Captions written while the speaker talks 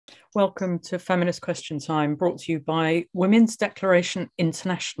Welcome to Feminist Question Time, brought to you by Women's Declaration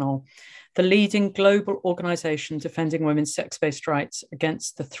International, the leading global organisation defending women's sex-based rights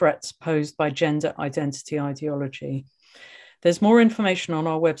against the threats posed by gender identity ideology. There's more information on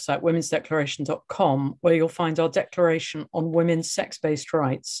our website, womensdeclaration.com, where you'll find our declaration on women's sex-based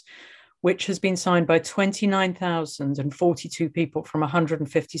rights, which has been signed by 29,042 people from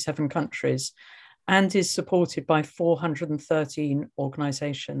 157 countries, and is supported by 413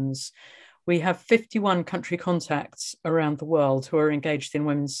 organisations. We have 51 country contacts around the world who are engaged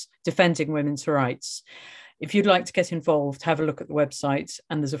in defending women's rights. If you'd like to get involved, have a look at the website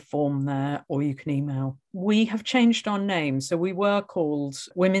and there's a form there, or you can email. We have changed our name. So we were called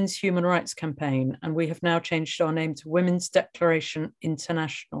Women's Human Rights Campaign, and we have now changed our name to Women's Declaration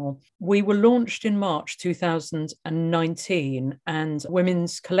International. We were launched in March 2019, and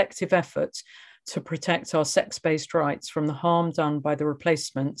women's collective effort to protect our sex-based rights from the harm done by the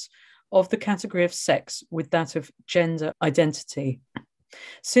replacement of the category of sex with that of gender identity.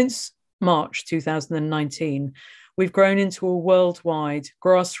 Since March 2019, we've grown into a worldwide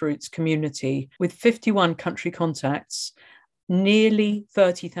grassroots community with 51 country contacts, nearly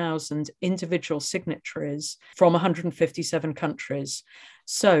 30,000 individual signatories from 157 countries.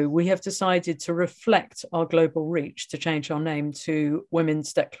 So we have decided to reflect our global reach to change our name to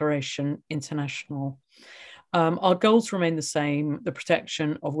Women's Declaration International. Our goals remain the same: the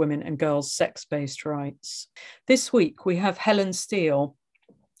protection of women and girls' sex-based rights. This week, we have Helen Steel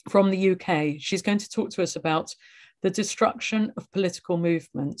from the UK. She's going to talk to us about the destruction of political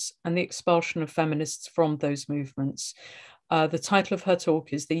movements and the expulsion of feminists from those movements. The title of her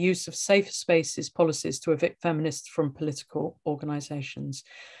talk is The Use of Safe Spaces Policies to Evict Feminists from Political Organisations.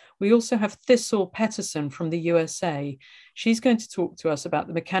 We also have Thistle Pettersen from the USA. She's going to talk to us about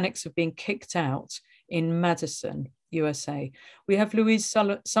the mechanics of being kicked out in Madison, USA. We have Louise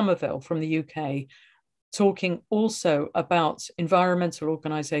Somerville from the UK talking also about environmental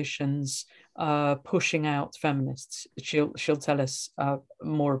organisations pushing out feminists. She'll tell us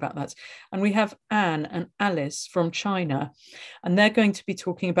more about that. And we have Anne and Alice from China, and they're going to be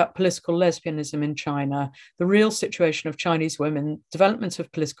talking about political lesbianism in China, the real situation of Chinese women, development of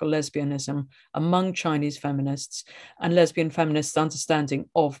political lesbianism among Chinese feminists, and lesbian feminists' understanding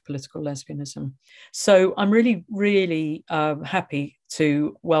of political lesbianism. So I'm really, really happy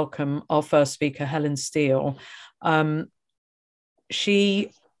to welcome our first speaker, Helen Steel.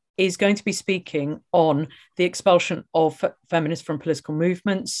 She is going to be speaking on the expulsion of feminists from political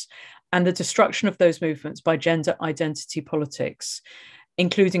movements and the destruction of those movements by gender identity politics,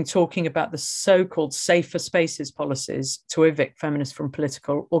 including talking about the so-called safer spaces policies to evict feminists from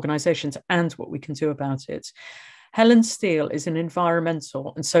political organisations and what we can do about it. Helen Steel is an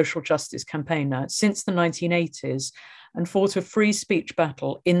environmental and social justice campaigner since the 1980s and fought a free speech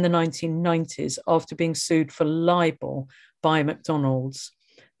battle in the 1990s after being sued for libel by McDonald's.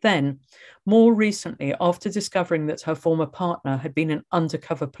 Then, more recently, after discovering that her former partner had been an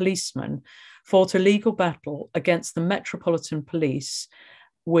undercover policeman, fought a legal battle against the Metropolitan Police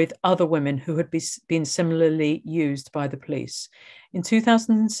with other women who had been similarly used by the police. In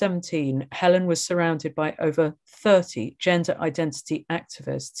 2017, Helen was surrounded by over 30 gender identity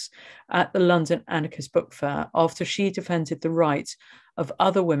activists at the London Anarchist Book Fair after she defended the right of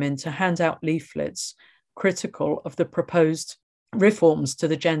other women to hand out leaflets critical of the proposed reforms to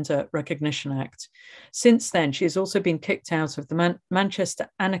the Gender Recognition Act. Since then, she has also been kicked out of the Manchester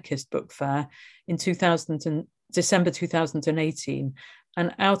Anarchist Book Fair in December 2018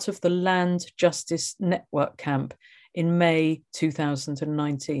 and out of the Land Justice Network camp in May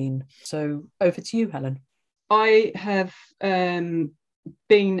 2019. So over to you, Helen. I have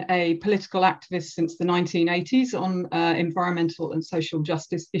been a political activist since the 1980s on environmental and social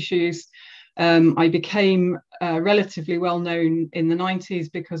justice issues. I became relatively well known in the 90s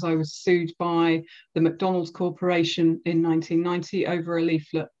because I was sued by the McDonald's Corporation in 1990 over a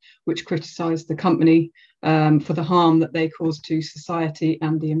leaflet which criticised the company for the harm that they caused to society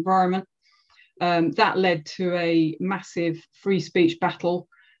and the environment. That led to a massive free speech battle,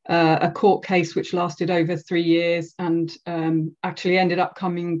 a court case which lasted over 3 years and actually ended up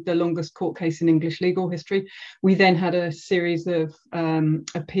becoming the longest court case in English legal history. We then had a series of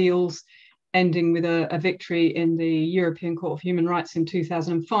appeals ending with a victory in the European Court of Human Rights in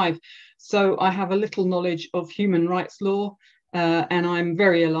 2005. So I have a little knowledge of human rights law, and I'm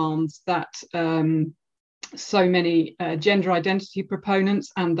very alarmed that so many gender identity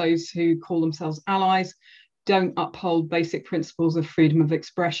proponents and those who call themselves allies don't uphold basic principles of freedom of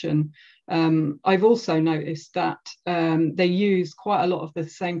expression. I've also noticed that they use quite a lot of the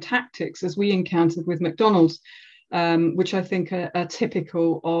same tactics as we encountered with McDonald's. which I think are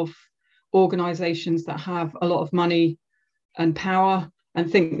typical of organisations that have a lot of money and power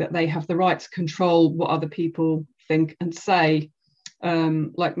and think that they have the right to control what other people think and say.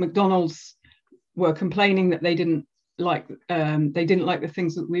 Like McDonald's were complaining that they didn't like the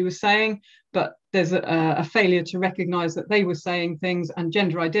things that we were saying, but there's a failure to recognise that they were saying things, and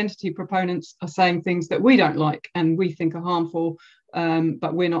gender identity proponents are saying things that we don't like and we think are harmful,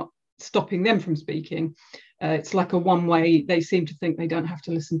 but we're not stopping them from speaking. It's like a one-way. They seem to think they don't have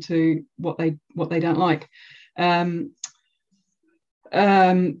to listen to what they don't like.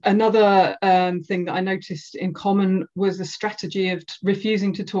 Another thing that I noticed in common was a strategy of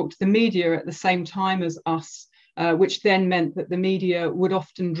refusing to talk to the media at the same time as us, which then meant that the media would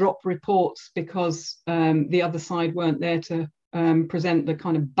often drop reports because the other side weren't there to present the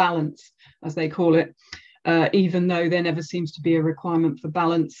kind of balance, as they call it, even though there never seems to be a requirement for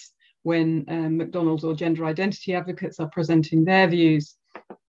balance when McDonald's or gender identity advocates are presenting their views.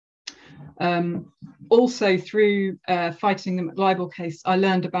 Also, through fighting the McLibel case, I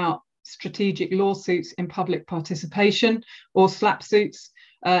learned about strategic lawsuits in public participation, or SLAP suits.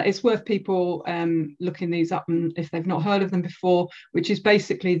 It's worth people looking these up if they've not heard of them before, which is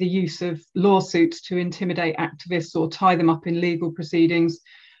basically the use of lawsuits to intimidate activists or tie them up in legal proceedings,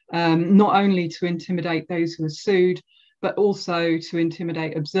 not only to intimidate those who are sued, but also to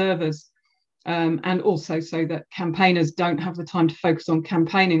intimidate observers. And also so that campaigners don't have the time to focus on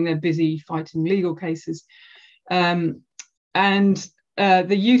campaigning, they're busy fighting legal cases. And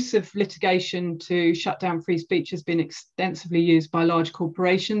the use of litigation to shut down free speech has been extensively used by large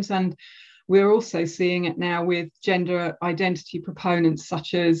corporations, and we're also seeing it now with gender identity proponents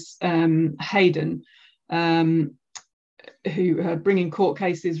such as Hayden, who are bringing court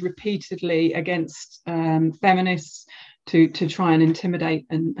cases repeatedly against feminists to try and intimidate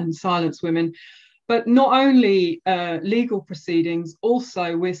and silence women. But not only legal proceedings,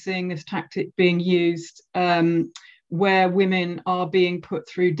 also we're seeing this tactic being used where women are being put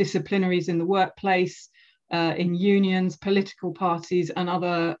through disciplinaries in the workplace, in unions, political parties and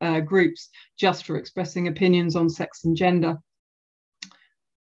other groups, just for expressing opinions on sex and gender.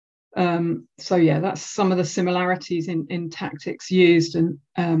 So yeah, that's some of the similarities in tactics used. And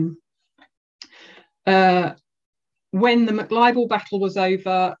when the McLibel battle was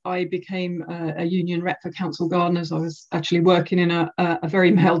over, I became a union rep for Council Gardeners. I was actually working in a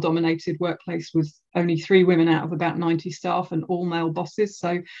very male-dominated workplace with only 3 women out of about 90 staff and all male bosses.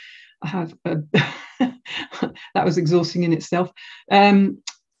 So I have that was exhausting in itself.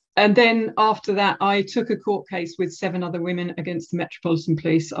 And then after that, I took a court case with 7 other women against the Metropolitan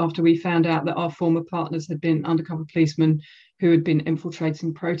Police after we found out that our former partners had been undercover policemen who had been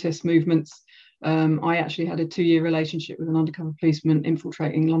infiltrating protest movements. I actually had a 2-year relationship with an undercover policeman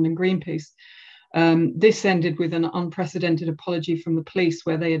infiltrating London Greenpeace. This ended with an unprecedented apology from the police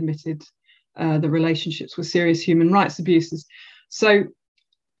where they admitted the relationships were serious human rights abuses. So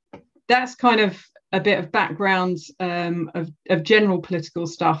that's kind of a bit of background of general political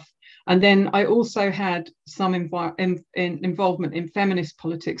stuff. And then I also had some involvement in feminist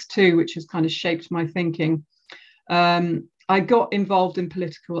politics too, which has kind of shaped my thinking. I got involved in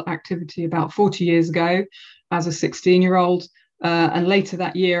political activity about 40 years ago as a 16-year-old. And later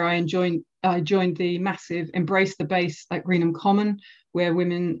that year, I joined the massive Embrace the Base at Greenham Common, where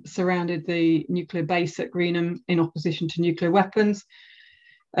women surrounded the nuclear base at Greenham in opposition to nuclear weapons.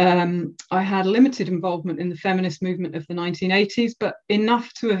 I had limited involvement in the feminist movement of the 1980s, but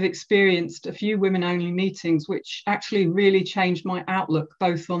enough to have experienced a few women-only meetings, which actually really changed my outlook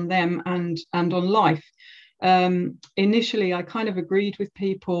both on them and on life. Initially, I kind of agreed with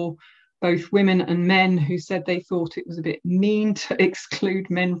people, both women and men, who said they thought it was a bit mean to exclude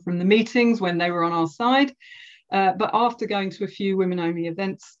men from the meetings when they were on our side. But after going to a few women-only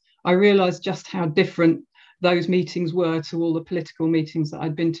events, I realised just how different those meetings were to all the political meetings that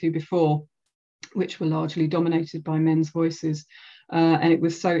I'd been to before, which were largely dominated by men's voices. And it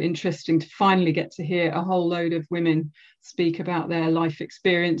was so interesting to finally get to hear a whole load of women speak about their life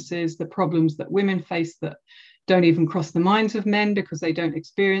experiences, the problems that women face that don't even cross the minds of men because they don't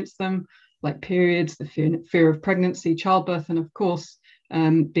experience them, like periods, the fear of pregnancy, childbirth, and of course,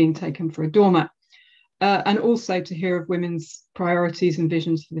 being taken for a doormat. And also to hear of women's priorities and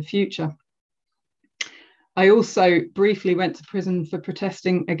visions for the future. I also briefly went to prison for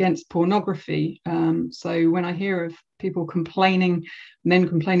protesting against pornography. So when I hear of people men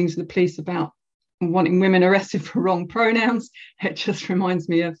complaining to the police about wanting women arrested for wrong pronouns, it just reminds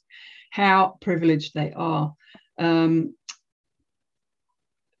me of how privileged they are. I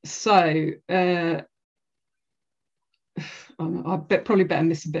probably better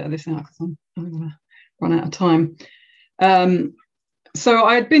miss a bit of this now because I'm going to run out of time. So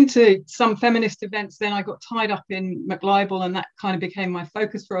I had been to some feminist events, then I got tied up in McLibel, and that kind of became my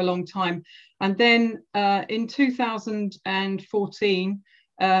focus for a long time. And then in 2014,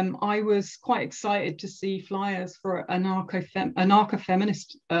 I was quite excited to see flyers for an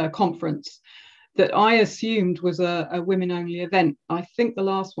anarcho-feminist conference that I assumed was a women-only event. I think the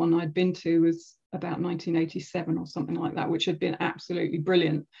last one I'd been to was about 1987 or something like that, which had been absolutely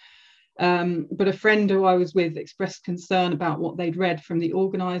brilliant. But a friend who I was with expressed concern about what they'd read from the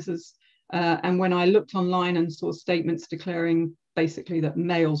organisers. And when I looked online and saw statements declaring basically that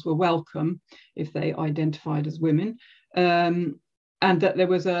males were welcome if they identified as women, and that there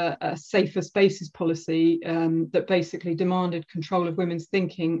was a safer spaces policy that basically demanded control of women's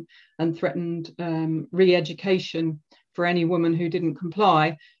thinking and threatened re-education for any woman who didn't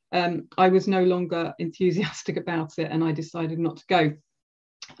comply, I was no longer enthusiastic about it, and I decided not to go.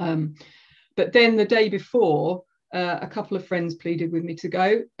 But then the day before, a couple of friends pleaded with me to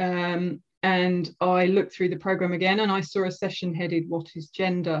go, and I looked through the programme again, and I saw a session headed "What is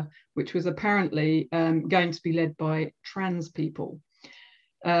Gender?", which was apparently going to be led by trans people.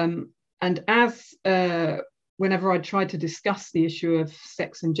 And as whenever I tried to discuss the issue of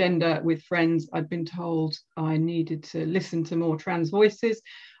sex and gender with friends, I'd been told I needed to listen to more trans voices.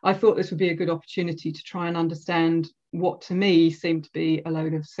 I thought this would be a good opportunity to try and understand what to me seemed to be a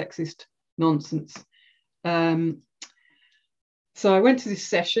load of sexist nonsense. So I went to this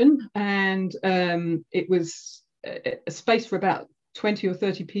session, and it was a space for about 20 or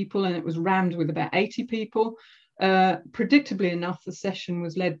 30 people, and it was rammed with about 80 people. Predictably enough, the session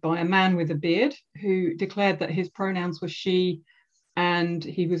was led by a man with a beard who declared that his pronouns were she, and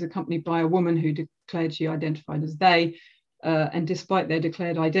he was accompanied by a woman who declared she identified as they. And despite their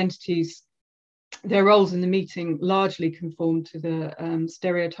declared identities, their roles in the meeting largely conformed to the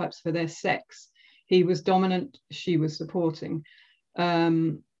stereotypes for their sex. He was dominant, she was supporting.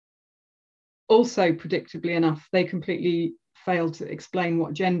 Also, predictably enough, they completely failed to explain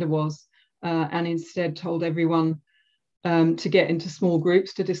what gender was, and instead told everyone to get into small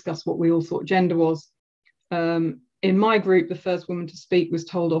groups to discuss what we all thought gender was. In my group, the first woman to speak was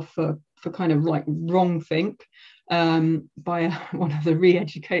told off for kind of like wrongthink by one of the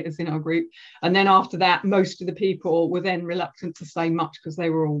re-educators in our group. And then after that, most of the people were then reluctant to say much because they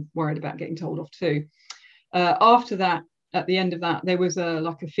were all worried about getting told off too. After that, at the end of that, there was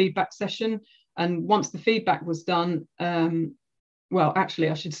a feedback session. And once the feedback was done, well, actually,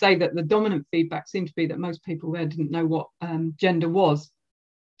 I should say that the dominant feedback seemed to be that most people there didn't know what gender was.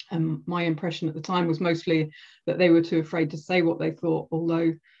 My impression at the time was mostly that they were too afraid to say what they thought,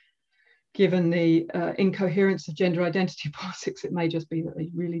 although given the incoherence of gender identity politics, it may just be that they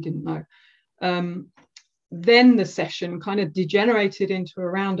really didn't know. Then the session kind of degenerated into a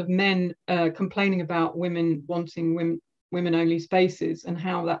round of men complaining about women wanting women-only spaces and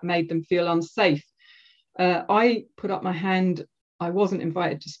how that made them feel unsafe. I put up my hand. I wasn't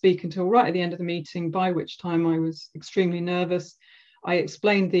invited to speak until right at the end of the meeting, by which time I was extremely nervous. I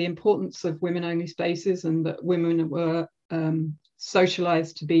explained the importance of women-only spaces and that women were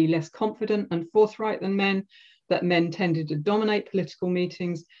socialized to be less confident and forthright than men, that men tended to dominate political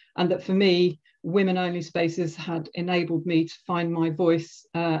meetings, and that for me, women-only spaces had enabled me to find my voice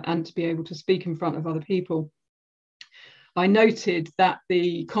and to be able to speak in front of other people. I noted that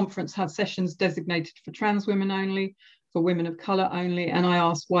the conference had sessions designated for trans women only, for women of colour only, and I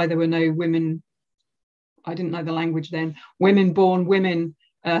asked why there were no women, I didn't know the language then, women-born women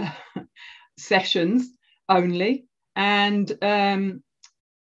sessions only. And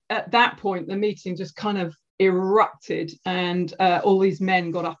at that point, the meeting just kind of erupted, and all these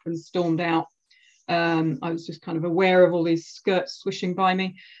men got up and stormed out. I was just kind of aware of all these skirts swishing by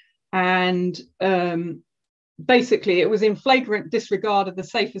me. And basically, it was in flagrant disregard of the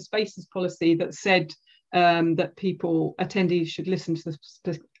safer spaces policy that said that attendees should listen to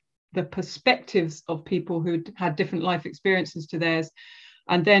the perspectives of people who had different life experiences to theirs.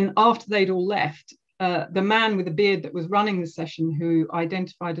 And then after they'd all left, the man with the beard that was running the session, who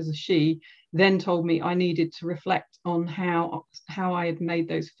identified as a she, then told me I needed to reflect on how I had made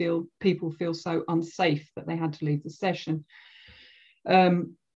those people feel so unsafe that they had to leave the session.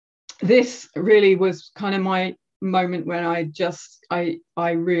 This really was kind of my moment when I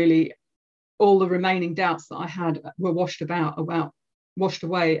really, all the remaining doubts that I had were washed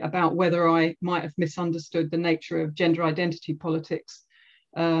away about whether I might have misunderstood the nature of gender identity politics.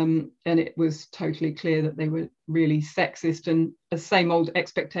 And it was totally clear that they were really sexist and the same old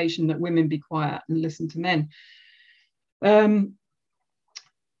expectation that women be quiet and listen to men.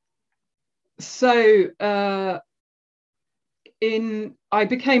 So I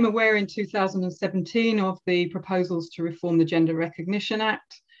became aware in 2017 of the proposals to reform the Gender Recognition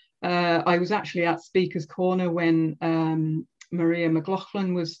Act. I was actually at Speaker's Corner when Maria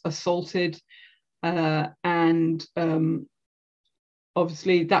McLaughlin was assaulted, and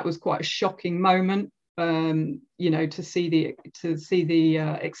obviously that was quite a shocking moment, to see the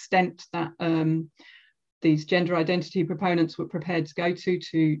extent that these gender identity proponents were prepared to go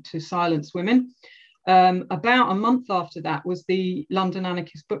to silence women. About a month after that was the London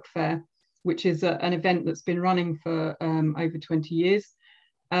Anarchist Book Fair, which is an event that's been running for over 20 years.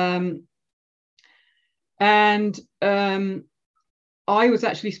 I was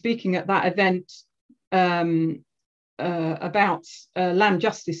actually speaking at that event about land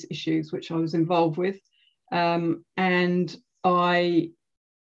justice issues, which I was involved with. And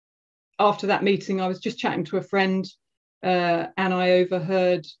after that meeting, I was just chatting to a friend, and I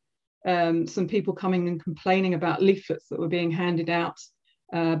overheard some people coming and complaining about leaflets that were being handed out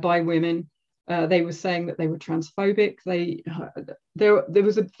by women. They were saying that they were transphobic. There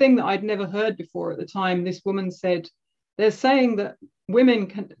was a thing that I'd never heard before at the time. This woman said, they're saying that women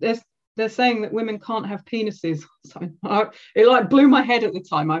can't have penises. So it like blew my head at the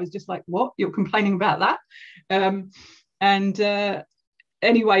time. I was just like, what? You're complaining about that?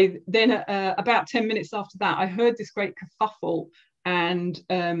 Anyway, then about 10 minutes after that, I heard this great kerfuffle, and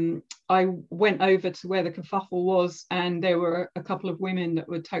I went over to where the kerfuffle was, and there were a couple of women that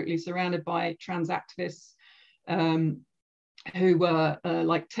were totally surrounded by trans activists who were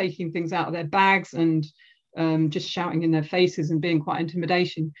like taking things out of their bags and just shouting in their faces and being quite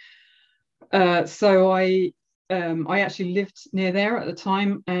intimidating. So I actually lived near there at the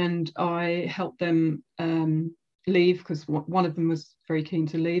time, and I helped them leave, because one of them was very keen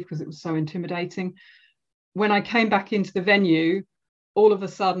to leave because it was so intimidating. When I came back into the venue, all of a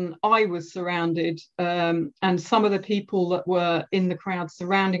sudden I was surrounded, and some of the people that were in the crowd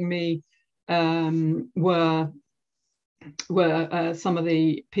surrounding me were some of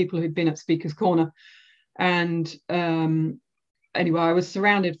the people who'd been at Speaker's Corner. And anyway, I was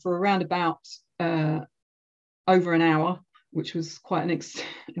surrounded for around about over an hour, which was quite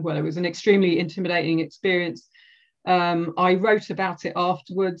it was an extremely intimidating experience. I wrote about it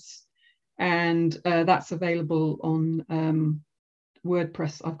afterwards, and that's available on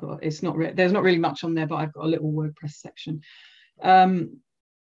WordPress. There's not really much on there, but I've got a little WordPress section. Then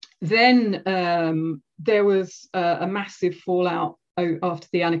there was a massive fallout after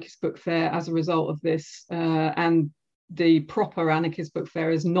the Anarchist Book Fair as a result of this, and the proper Anarchist Book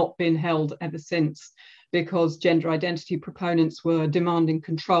Fair has not been held ever since, because gender identity proponents were demanding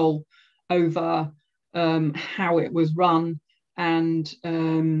control over how it was run, and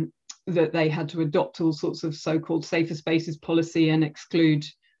that they had to adopt all sorts of so-called safer spaces policy and exclude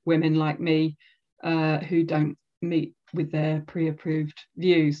women like me who don't meet with their pre-approved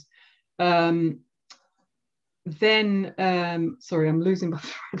views. Then, sorry, I'm losing my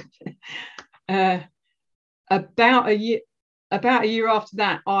thread. About a year after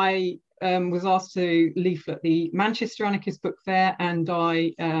that, I was asked to leaflet the Manchester Anarchist Book Fair, and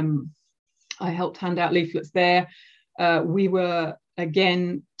I helped hand out leaflets there. We were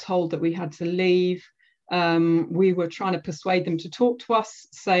again told that we had to leave. We were trying to persuade them to talk to us,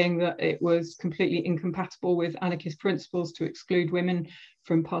 saying that it was completely incompatible with anarchist principles to exclude women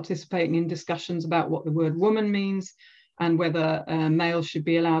from participating in discussions about what the word woman means and whether males should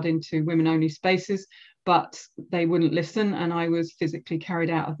be allowed into women-only spaces, but they wouldn't listen, and I was physically carried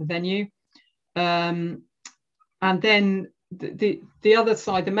out of the venue. And then the other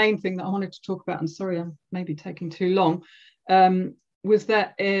side, the main thing that I wanted to talk about, and sorry, I'm maybe taking too long, was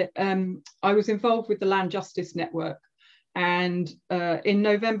that I was involved with the Land Justice Network. And in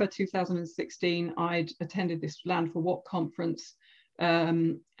November 2016, I'd attended this Land for What conference,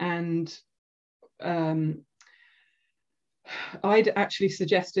 and I'd actually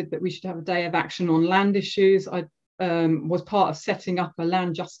suggested that we should have a day of action on land issues. I was part of setting up a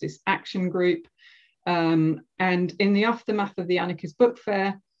land justice action group. And in the aftermath of the Anarchist Book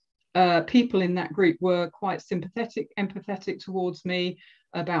Fair, people in that group were quite sympathetic, empathetic towards me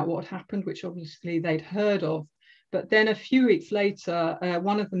about what happened, which obviously they'd heard of. But then a few weeks later,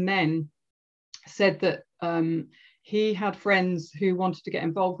 one of the men said that he had friends who wanted to get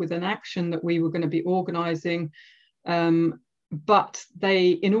involved with an action that we were going to be organising. But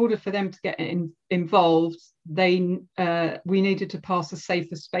in order for them to get involved, we needed to pass a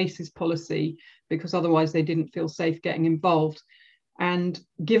safer spaces policy, because otherwise they didn't feel safe getting involved. And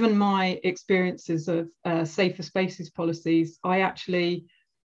given my experiences of safer spaces policies, I actually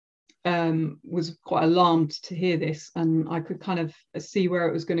was quite alarmed to hear this, and I could kind of see where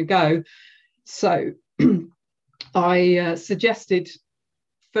it was going to go. So I suggested,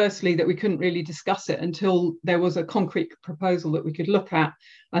 firstly, that we couldn't really discuss it until there was a concrete proposal that we could look at.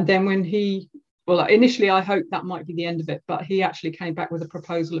 And then when well, initially I hoped that might be the end of it, but he actually came back with a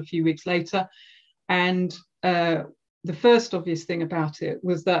proposal a few weeks later. And the first obvious thing about it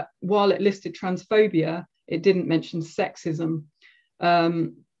was that while it listed transphobia, it didn't mention sexism.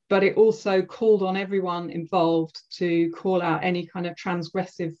 But it also called on everyone involved to call out any kind of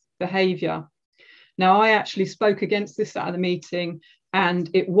transgressive behaviour. Now, I actually spoke against this at the meeting, and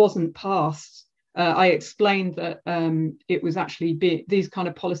it wasn't passed. I explained that it was actually these kind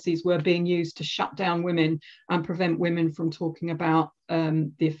of policies were being used to shut down women and prevent women from talking about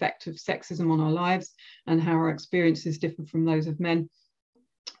the effect of sexism on our lives and how our experiences differ from those of men.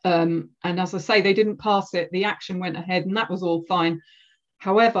 And as I say, they didn't pass it. The action went ahead, and that was all fine.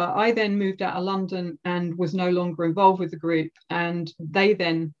 However, I then moved out of London and was no longer involved with the group. And they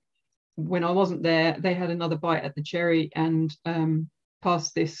then, when I wasn't there, they had another bite at the cherry and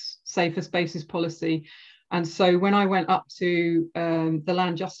passed this safer spaces policy. And so when I went up to the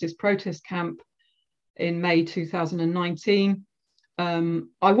Land Justice protest camp in May 2019,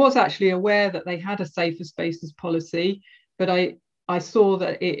 I was actually aware that they had a safer spaces policy, but I saw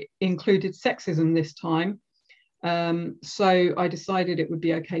that it included sexism this time. So I decided it would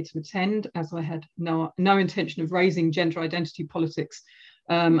be okay to attend, as I had no intention of raising gender identity politics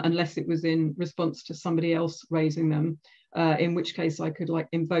unless it was in response to somebody else raising them, in which case I could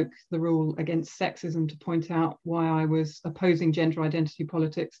invoke the rule against sexism to point out why I was opposing gender identity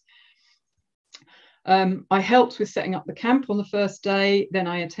politics. I helped with setting up the camp on the first day, then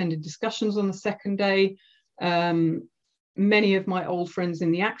I attended discussions on the second day. Many of my old friends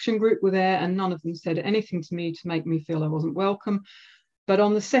in the action group were there, and none of them said anything to me to make me feel I wasn't welcome. But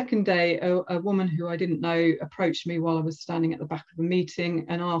on the second day, a woman who I didn't know approached me while I was standing at the back of the meeting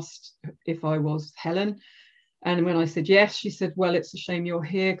and asked if I was Helen. And when I said yes, she said, well, it's a shame you're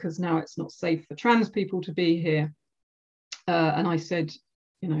here because now it's not safe for trans people to be here. And I said,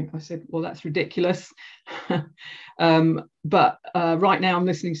 well, that's ridiculous. But right now I'm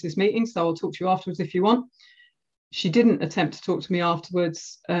listening to this meeting, so I'll talk to you afterwards if you want. She didn't attempt to talk to me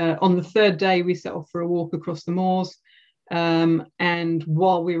afterwards. On the third day, we set off for a walk across the moors. And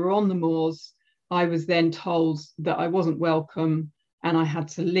while we were on the moors, I was then told that I wasn't welcome and I had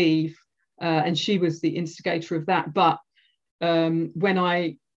to leave. And she was the instigator of that. But when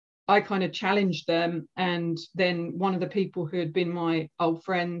I kind of challenged them, and then one of the people who had been my old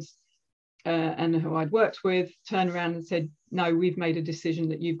friends and who I'd worked with turned around and said, no, we've made a decision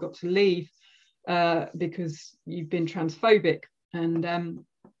that you've got to leave because you've been transphobic. And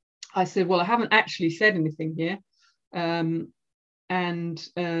I said, well, I haven't actually said anything here. Then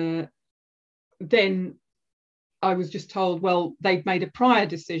I was just told, well, they'd made a prior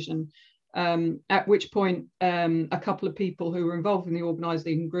decision, at which point a couple of people who were involved in the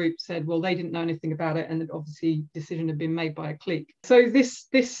organising group said, well, they didn't know anything about it, and obviously decision had been made by a clique. So this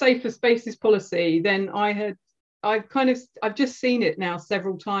safer spaces policy, then I've just seen it now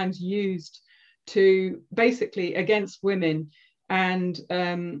several times used to basically against women and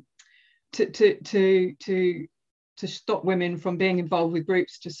to stop women from being involved with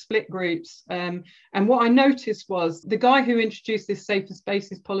groups, to split groups. And what I noticed was the guy who introduced this safer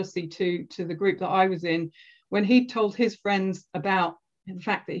spaces policy to the group that I was in, when he told his friends about the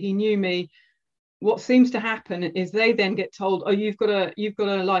fact that he knew me, what seems to happen is they then get told, oh, you've got to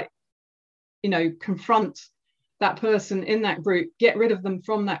confront that person in that group, get rid of them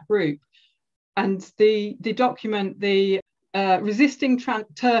from that group. And the document, resisting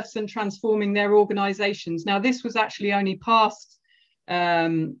TERFs and transforming their organisations. Now, this was actually only passed,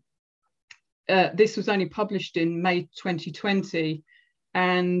 this was only published in May 2020,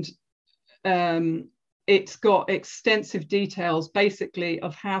 and it's got extensive details, basically,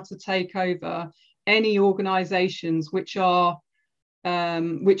 of how to take over any organisations which are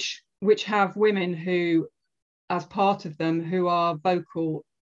which have women who, as part of them, who are vocal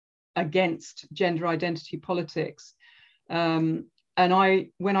against gender identity politics. And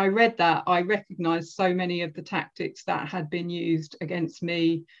when I read that, I recognised so many of the tactics that had been used against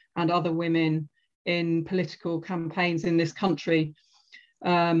me and other women in political campaigns in this country.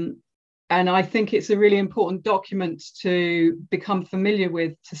 And I think it's a really important document to become familiar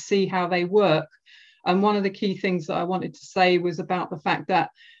with, to see how they work. And one of the key things that I wanted to say was about the fact that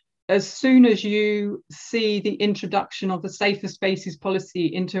as soon as you see the introduction of the safer spaces policy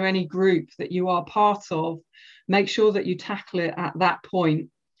into any group that you are part of, make sure that you tackle it at that point.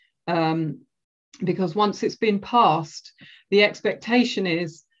 Because once it's been passed, the expectation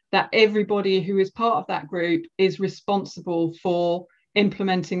is that everybody who is part of that group is responsible for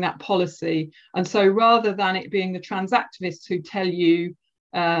implementing that policy. And so rather than it being the trans activists who tell you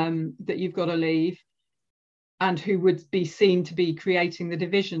that you've got to leave, and who would be seen to be creating the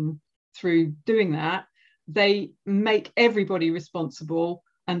division through doing that, they make everybody responsible,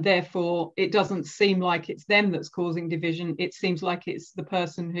 and therefore it doesn't seem like it's them that's causing division. It seems like it's the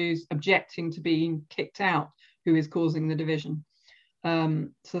person who's objecting to being kicked out who is causing the division.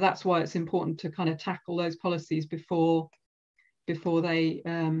 So that's why it's important to kind of tackle those policies before they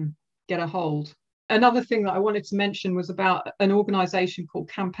get a hold. Another thing that I wanted to mention was about an organisation called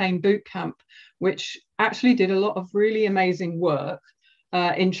Campaign Bootcamp, which actually did a lot of really amazing work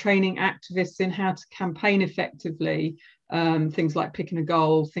in training activists in how to campaign effectively. Things like picking a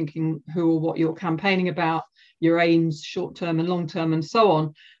goal, thinking who or what you're campaigning about, your aims, short-term and long-term, and so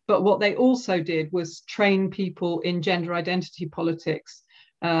on. But what they also did was train people in gender identity politics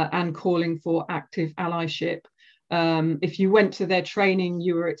and calling for active allyship. If you went to their training,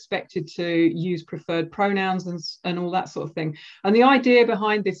 you were expected to use preferred pronouns and all that sort of thing. And the idea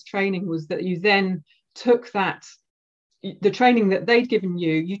behind this training was that you then took the training that they'd given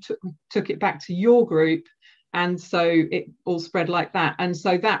you, you took it back to your group, and so it all spread like that. And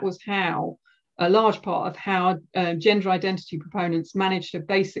so that was how a large part of how gender identity proponents managed to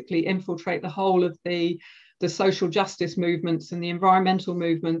basically infiltrate the whole of the social justice movements and the environmental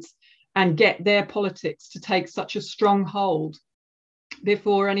movements, and get their politics to take such a strong hold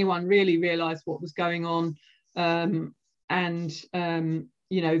before anyone really realised what was going on. Then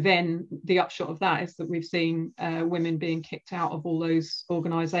the upshot of that is that we've seen women being kicked out of all those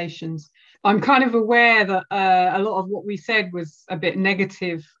organisations. I'm kind of aware that a lot of what we said was a bit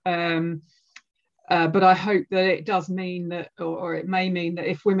negative, but I hope that it does mean that, or it may mean that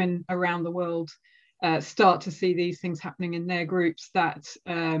if women around the world start to see these things happening in their groups, that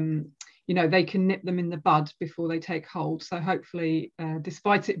they can nip them in the bud before they take hold. So hopefully,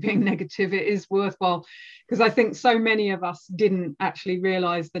 despite it being negative, it is worthwhile, because I think so many of us didn't actually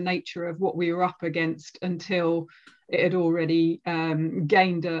realise the nature of what we were up against until it had already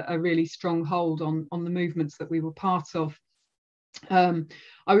gained a really strong hold on the movements that we were part of.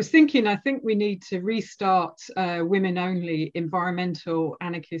 I was thinking, I think we need to restart women-only environmental,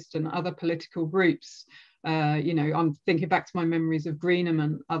 anarchist and other political groups. I'm thinking back to my memories of Greenham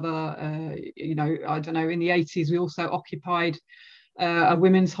and other, I don't know, in the 80s, we also occupied a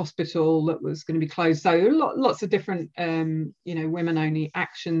women's hospital that was going to be closed. So lots of different, women-only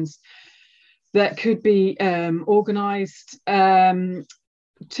actions that could be organised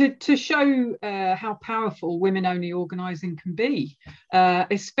to show how powerful women-only organising can be,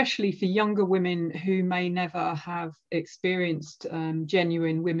 especially for younger women who may never have experienced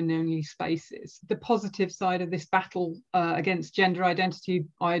genuine women-only spaces. The positive side of this battle against gender identity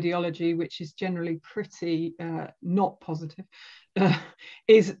ideology, which is generally pretty not positive,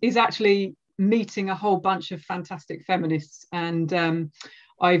 is actually meeting a whole bunch of fantastic feminists. And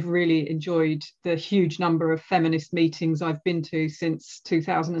I've really enjoyed the huge number of feminist meetings I've been to since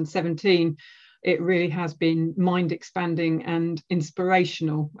 2017. It really has been mind expanding and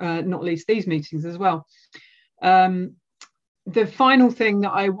inspirational, not least these meetings as well. The final thing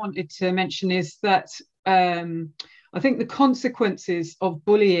that I wanted to mention is that I think the consequences of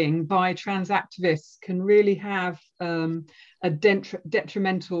bullying by trans activists can really have a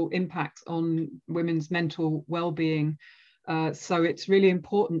detrimental impact on women's mental well-being. So it's really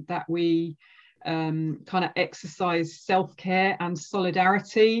important that we kind of exercise self-care and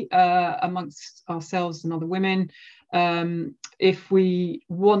solidarity amongst ourselves and other women. If we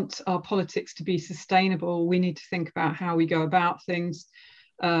want our politics to be sustainable, we need to think about how we go about things.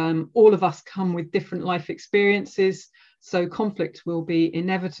 All of us come with different life experiences, so conflict will be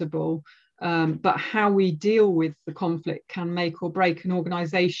inevitable. But how we deal with the conflict can make or break an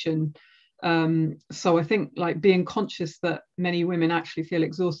organisation. So I think being conscious that many women actually feel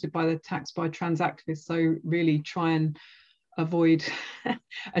exhausted by the attacks by trans activists, so really try and avoid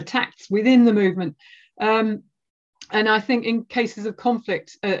attacks within the movement. And I think in cases of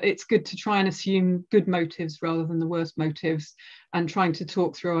conflict, it's good to try and assume good motives rather than the worst motives, and trying to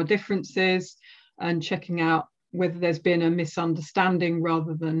talk through our differences and checking out whether there's been a misunderstanding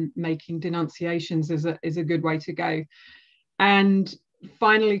rather than making denunciations is a good way to go. And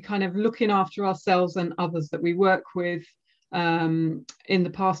finally, kind of looking after ourselves and others that we work with. In the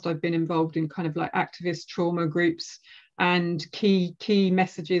past, I've been involved in kind of activist trauma groups, and key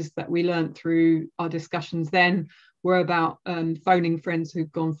messages that we learned through our discussions then were about phoning friends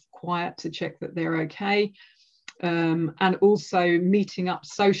who've gone quiet to check that they're okay, and also meeting up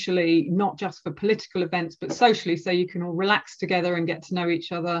socially, not just for political events, but socially, so you can all relax together and get to know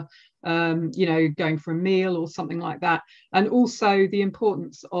each other you know, going for a meal or something like that. And also the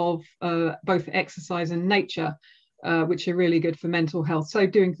importance of both exercise and nature, which are really good for mental health. So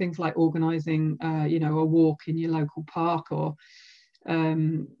doing things like organising, you know, a walk in your local park or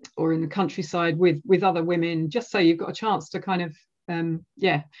in the countryside with other women, just so you've got a chance to kind of,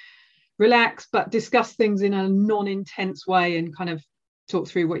 yeah, relax, but discuss things in a non-intense way and kind of talk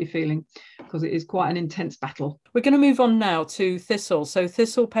through what you're feeling, because it is quite an intense battle. We're going to move on now to Thistle. So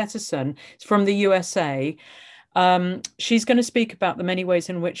Thistle Pettersen is from the USA. She's going to speak about the many ways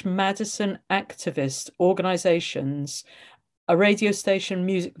in which Madison activist organizations, a radio station,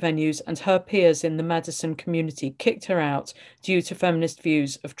 music venues, and her peers in the Madison community kicked her out due to feminist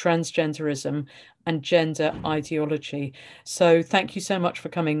views of transgenderism and gender ideology. So thank you so much for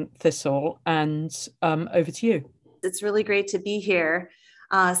coming, Thistle, and over to you. It's really great to be here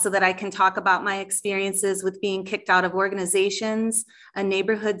so that I can talk about my experiences with being kicked out of organizations, a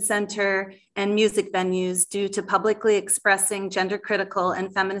neighborhood center, and music venues due to publicly expressing gender critical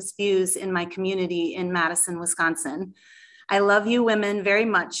and feminist views in my community in Madison, Wisconsin. I love you women very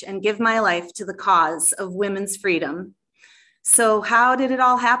much and give my life to the cause of women's freedom. So how did it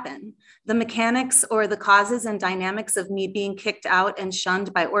all happen? The mechanics or the causes and dynamics of me being kicked out and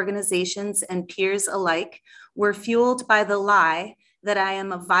shunned by organizations and peers alike were fueled by the lie that I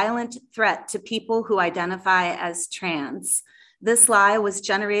am a violent threat to people who identify as trans. This lie was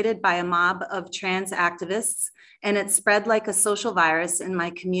generated by a mob of trans activists, and it spread like a social virus in my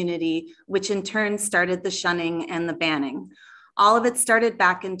community, which in turn started the shunning and the banning. All of it started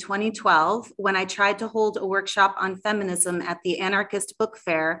back in 2012 when I tried to hold a workshop on feminism at the Anarchist Book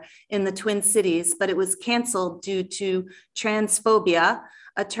Fair in the Twin Cities, but it was canceled due to transphobia,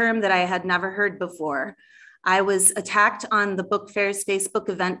 a term that I had never heard before. I was attacked on the book fair's Facebook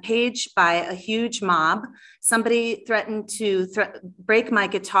event page by a huge mob. Somebody threatened to break my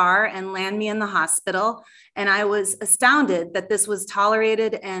guitar and land me in the hospital. And I was astounded that this was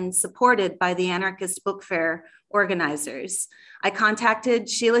tolerated and supported by the Anarchist Book Fair organizers. I contacted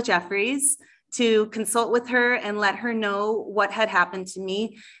Sheila Jeffries to consult with her and let her know what had happened to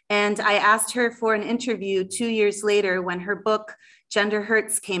me. And I asked her for an interview 2 years later when her book, Gender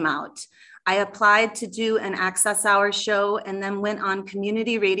Hurts, came out. I applied to do an Access Hour show and then went on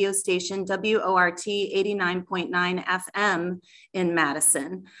community radio station WORT 89.9 FM in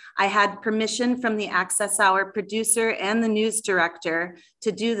Madison. I had permission from the Access Hour producer and the news director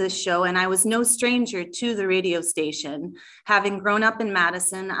to do this show, and I was no stranger to the radio station. Having grown up in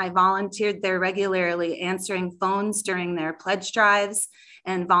Madison, I volunteered there regularly, answering phones during their pledge drives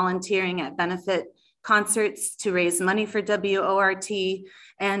and volunteering at benefit concerts to raise money for WORT.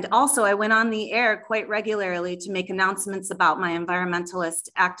 And also I went on the air quite regularly to make announcements about my environmentalist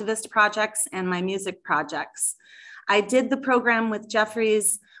activist projects and my music projects. I did the program with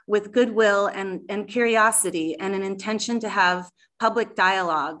Jeffries with goodwill and curiosity and an intention to have public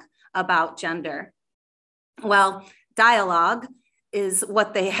dialogue about gender. Well, dialogue is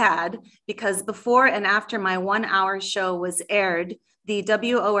what they had, because before and after my 1 hour show was aired, the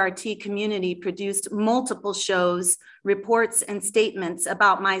WORT community produced multiple shows, reports, and statements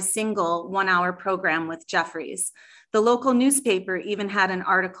about my single 1 hour program with Jeffries. The local newspaper even had an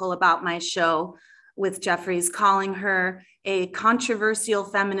article about my show with Jeffries, calling her a controversial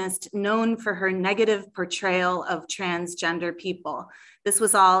feminist known for her negative portrayal of transgender people. This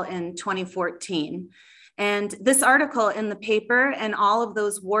was all in 2014. And this article in the paper and all of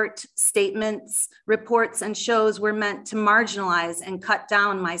those WORT statements, reports, and shows were meant to marginalize and cut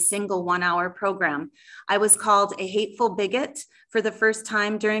down my single 1 hour program. I was called a hateful bigot for the first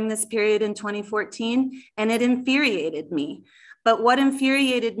time during this period in 2014, and it infuriated me. But what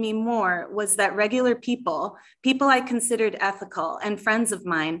infuriated me more was that regular people I considered ethical and friends of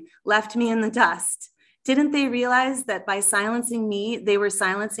mine, left me in the dust. Didn't they realize that by silencing me, they were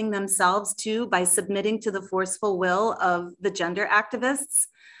silencing themselves too by submitting to the forceful will of the gender activists?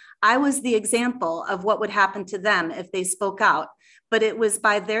 I was the example of what would happen to them if they spoke out, but it was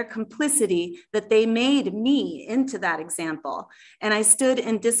by their complicity that they made me into that example. And I stood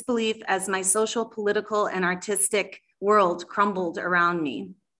in disbelief as my social, political, and artistic world crumbled around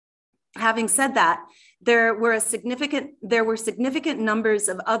me. Having said that, there were significant numbers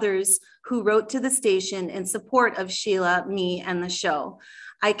of others who wrote to the station in support of Sheila, me, and the show.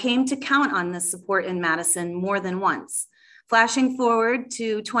 I came to count on this support in Madison more than once. Flashing forward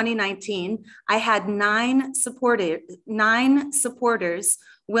to 2019, I had nine supporters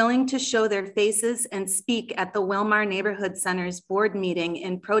willing to show their faces and speak at the Wilmar Neighborhood Center's board meeting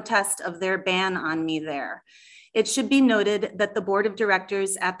in protest of their ban on me there. It should be noted that the board of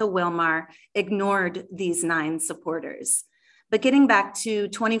directors at the Wilmar ignored these 9 supporters. But getting back to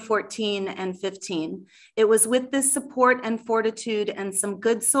 2014 and 15, it was with this support and fortitude and some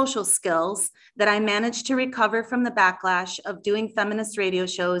good social skills that I managed to recover from the backlash of doing feminist radio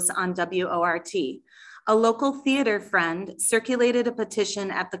shows on WORT. A local theater friend circulated a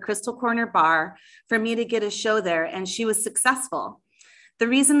petition at the Crystal Corner Bar for me to get a show there, and she was successful. The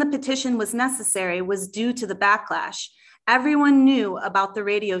reason the petition was necessary was due to the backlash. Everyone knew about the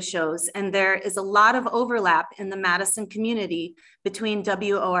radio shows, and there is a lot of overlap in the Madison community between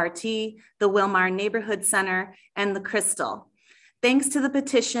WORT, the Wilmar Neighborhood Center, and the Crystal. Thanks to the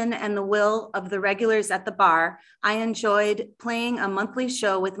petition and the will of the regulars at the bar, I enjoyed playing a monthly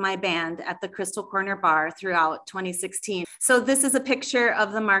show with my band at the Crystal Corner Bar throughout 2016. So this is a picture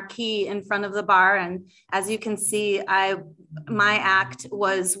of the marquee in front of the bar. And as you can see, my act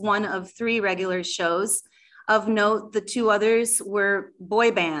was one of 3 regular shows. Of note, the 2 others were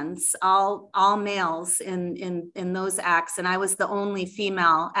boy bands, all males in those acts. And I was the only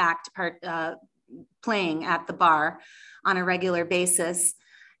female act playing at the bar on a regular basis.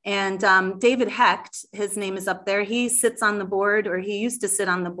 And David Hecht, his name is up there. He sits on the board, or he used to sit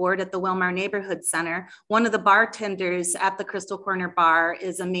on the board at the Wilmar Neighborhood Center. One of the bartenders at the Crystal Corner Bar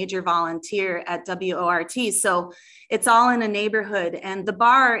is a major volunteer at WORT. So it's all in a neighborhood, and the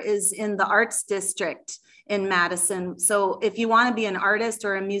bar is in the arts district in Madison. So if you want to be an artist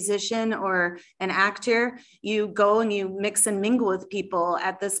or a musician or an actor, you go and you mix and mingle with people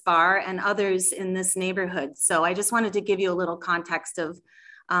at this bar and others in this neighborhood. So I just wanted to give you a little context of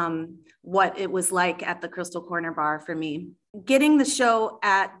what it was like at the Crystal Corner Bar for me. Getting the show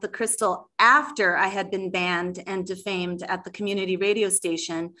at the Crystal after I had been banned and defamed at the community radio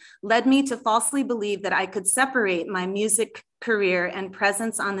station led me to falsely believe that I could separate my music career and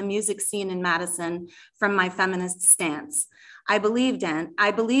presence on the music scene in Madison from my feminist stance. I believed in,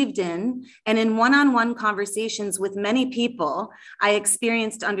 and in one-on-one conversations with many people, I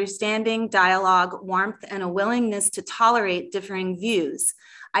experienced understanding, dialogue, warmth, and a willingness to tolerate differing views.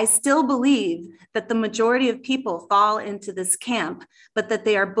 I still believe that the majority of people fall into this camp, but that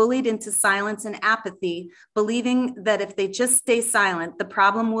they are bullied into silence and apathy, believing that if they just stay silent, the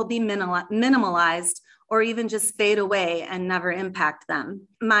problem will be minimalized or even just fade away and never impact them.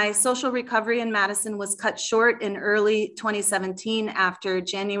 My social recovery in Madison was cut short in early 2017 after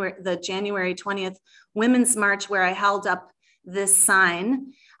the January 20th Women's March, where I held up this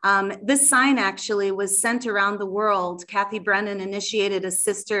sign. This sign actually was sent around the world. Kathy Brennan initiated a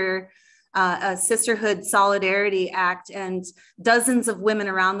sisterhood solidarity act, and dozens of women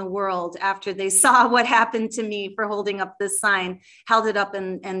around the world, after they saw what happened to me for holding up this sign, held it up,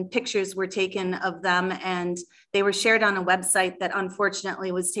 and pictures were taken of them, and they were shared on a website that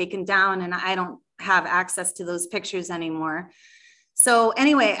unfortunately was taken down, and I don't have access to those pictures anymore. So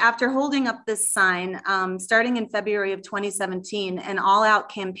anyway, after holding up this sign, starting in February of 2017, an all-out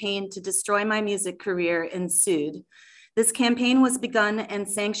campaign to destroy my music career ensued. This campaign was begun and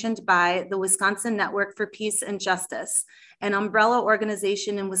sanctioned by the Wisconsin Network for Peace and Justice, an umbrella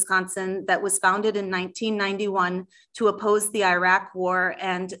organization in Wisconsin that was founded in 1991 to oppose the Iraq War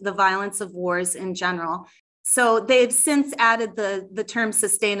and the violence of wars in general. So they've since added the term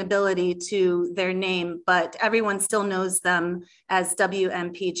sustainability to their name, but everyone still knows them as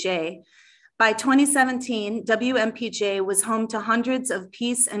WMPJ. By 2017, WMPJ was home to hundreds of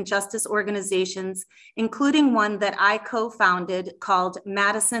peace and justice organizations, including one that I co-founded called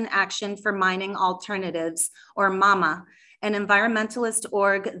Madison Action for Mining Alternatives, or MAMA, an environmentalist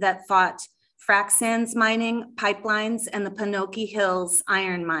org that fought frac sands mining, pipelines, and the Pinocchio Hills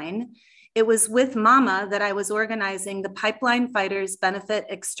iron mine. It was with MAMA that I was organizing the Pipeline Fighters Benefit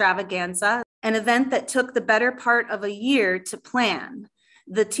Extravaganza, an event that took the better part of a year to plan.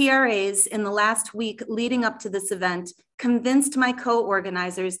 The TRAs in the last week leading up to this event convinced my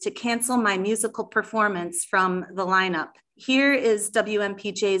co-organizers to cancel my musical performance from the lineup. Here is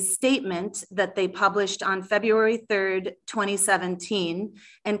WMPJ's statement that they published on February 3rd, 2017,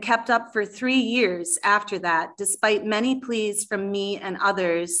 and kept up for 3 years after that, despite many pleas from me and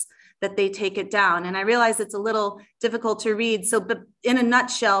others that they take it down. And I realize it's a little difficult to read. So, but in a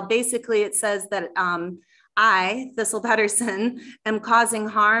nutshell, basically it says that I, Thistle Pettersen, am causing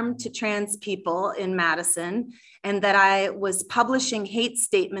harm to trans people in Madison, and that I was publishing hate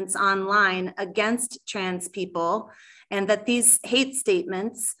statements online against trans people, and that these hate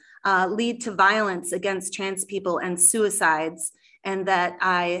statements lead to violence against trans people and suicides, and that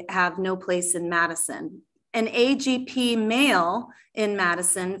I have no place in Madison. An AGP male in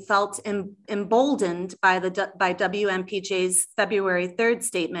Madison felt emboldened by WMPJ's February 3rd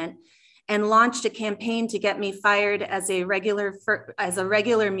statement and launched a campaign to get me fired as a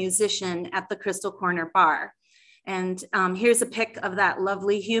regular musician at the Crystal Corner Bar. And here's a pic of that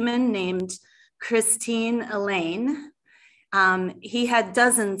lovely human named Christine Elaine. He had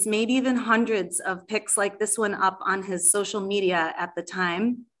dozens, maybe even hundreds of pics like this one up on his social media at the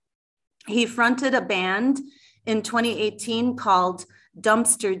time. He fronted a band in 2018 called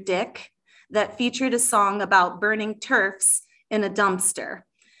Dumpster Dick that featured a song about burning turfs in a dumpster.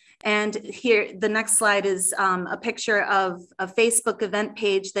 And here, the next slide is a picture of a Facebook event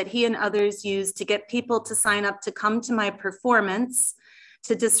page that he and others used to get people to sign up to come to my performance,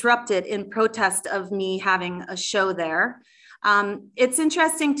 to disrupt it in protest of me having a show there. It's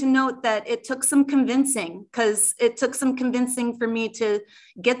interesting to note that it took some convincing, because it took some convincing for me to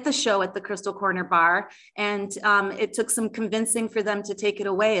get the show at the Crystal Corner Bar, and it took some convincing for them to take it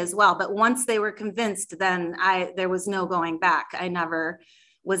away as well. But once they were convinced, then there was no going back. I never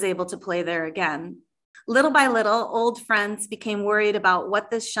was able to play there again. Little by little, old friends became worried about what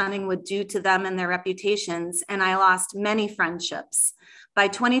this shunning would do to them and their reputations, and I lost many friendships. By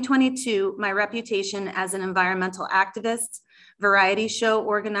 2022, my reputation as an environmental activist, variety show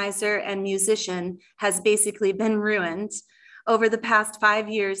organizer, and musician has basically been ruined. Over the past 5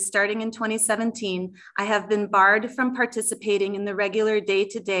 years, starting in 2017, I have been barred from participating in the regular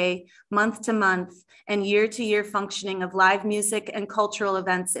day-to-day, month-to-month, and year-to-year functioning of live music and cultural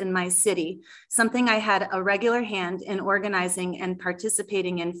events in my city, something I had a regular hand in organizing and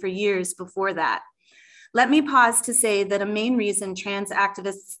participating in for years before that. Let me pause to say that a main reason trans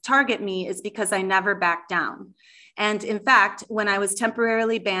activists target me is because I never back down. And in fact, when I was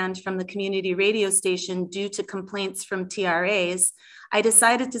temporarily banned from the community radio station due to complaints from TRAs, I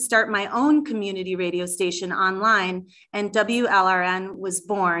decided to start my own community radio station online, and WLRN was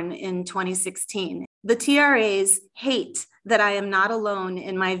born in 2016. The TRAs hate that I am not alone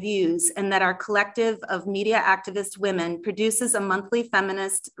in my views and that our collective of media activist women produces a monthly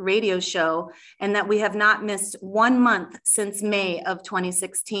feminist radio show, and that we have not missed 1 month since May of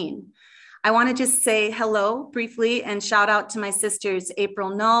 2016. I want to just say hello briefly and shout out to my sisters,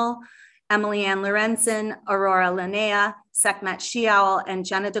 April Null, Emily Ann Lorenzen, Aurora Linnea, Sekhmet Shiaul, and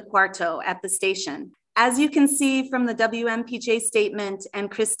Jenna DeQuarto at the station. As you can see from the WMPJ statement and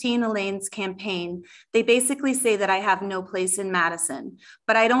Christine Elaine's campaign, they basically say that I have no place in Madison,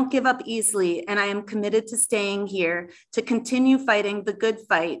 but I don't give up easily, and I am committed to staying here to continue fighting the good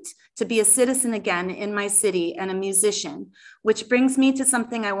fight, to be a citizen again in my city and a musician, which brings me to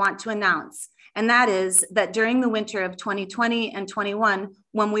something I want to announce. And that is that during the winter of 2020 and 21,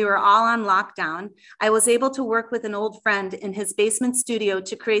 when we were all on lockdown, I was able to work with an old friend in his basement studio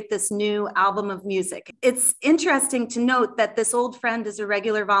to create this new album of music. It's interesting to note that this old friend is a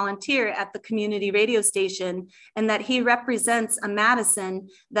regular volunteer at the community radio station, and that he represents a Madison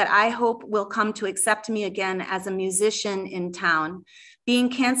that I hope will come to accept me again as a musician in town. Being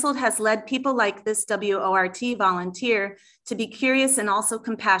canceled has led people like this WORT volunteer to be curious and also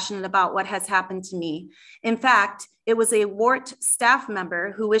compassionate about what has happened to me. In fact, it was a WORT staff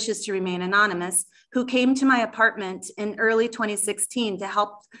member who wishes to remain anonymous who came to my apartment in early 2016 to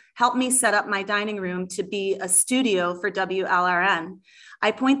help me set up my dining room to be a studio for WLRN. I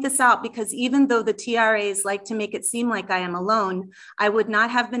point this out because even though the TRAs like to make it seem like I am alone, I would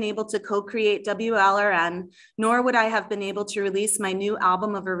not have been able to co-create WLRN, nor would I have been able to release my new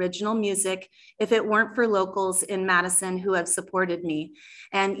album of original music if it weren't for locals in Madison who have supported me.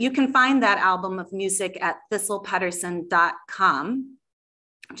 And you can find that album of music at thistlepettersen.com,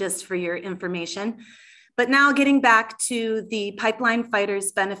 just for your information. But now getting back to the Pipeline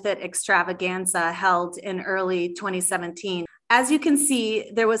Fighters Benefit Extravaganza held in early 2017. As you can see,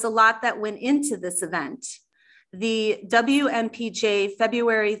 there was a lot that went into this event. The WMPJ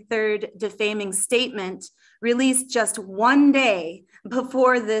February 3rd defaming statement, released just 1 day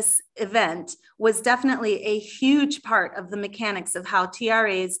before this event, was definitely a huge part of the mechanics of how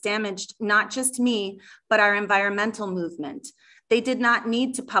TRAs damaged not just me, but our environmental movement. They did not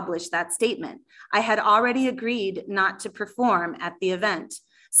need to publish that statement. I had already agreed not to perform at the event.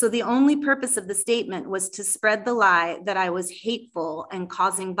 So the only purpose of the statement was to spread the lie that I was hateful and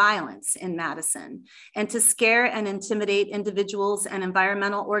causing violence in Madison, and to scare and intimidate individuals and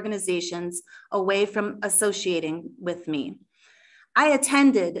environmental organizations away from associating with me. I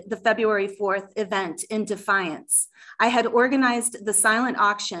attended the February 4th event in defiance. I had organized the silent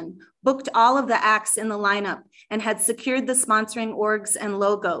auction, booked all of the acts in the lineup, and had secured the sponsoring orgs and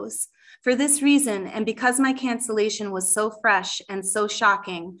logos. For this reason, and because my cancellation was so fresh and so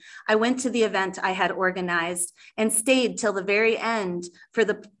shocking, I went to the event I had organized and stayed till the very end for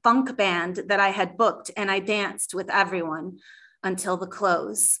the funk band that I had booked, and I danced with everyone until the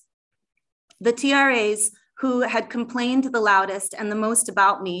close. The TRAs who had complained the loudest and the most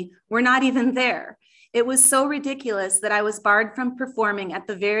about me were not even there. It was so ridiculous that I was barred from performing at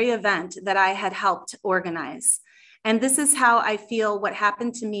the very event that I had helped organize. And this is how I feel what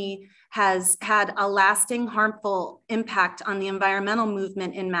happened to me has had a lasting harmful impact on the environmental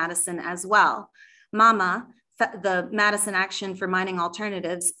movement in Madison as well. MAMA, the Madison Action for Mining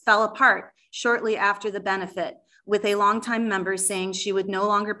Alternatives, fell apart shortly after the benefit, with a longtime member saying she would no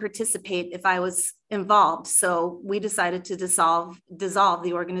longer participate if I was involved. So we decided to dissolve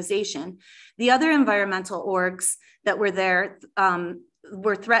the organization. The other environmental orgs that were there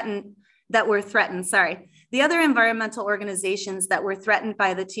were threatened. The other environmental organizations that were threatened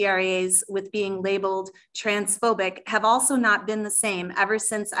by the TRAs with being labeled transphobic have also not been the same ever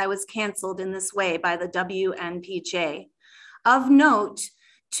since I was canceled in this way by the WNPJ. Of note,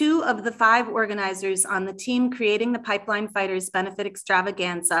 2 of the 5 organizers on the team creating the Pipeline Fighters benefit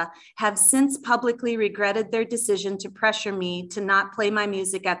extravaganza have since publicly regretted their decision to pressure me to not play my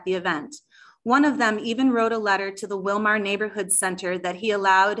music at the event. One of them even wrote a letter to the Wilmar Neighborhood Center that he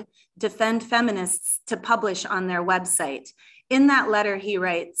allowed Defend Feminists to publish on their website. In that letter, he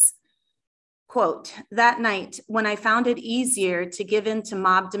writes, quote, "That night, when I found it easier to give in to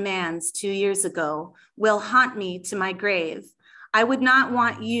mob demands 2 years ago, will haunt me to my grave. I would not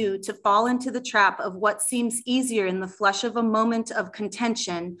want you to fall into the trap of what seems easier in the flush of a moment of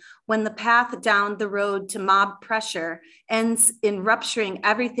contention when the path down the road to mob pressure ends in rupturing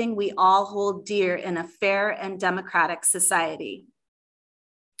everything we all hold dear in a fair and democratic society."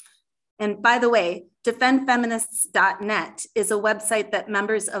 And by the way, defendfeminists.net is a website that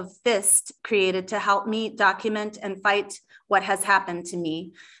members of FIST created to help me document and fight what has happened to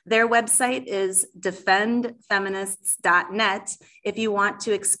me. Their website is defendfeminists.net if you want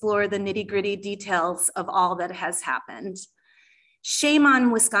to explore the nitty-gritty details of all that has happened. Shame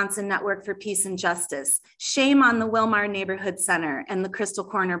on Wisconsin Network for Peace and Justice. Shame on the Wilmar Neighborhood Center and the Crystal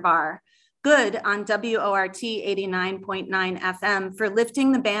Corner Bar. Good on WORT 89.9 FM for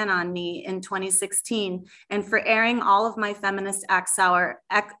lifting the ban on me in 2016 and for airing all of my Feminist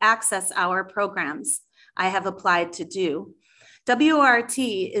Access Hour programs I have applied to do. WORT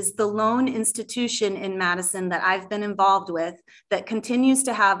is the lone institution in Madison that I've been involved with that continues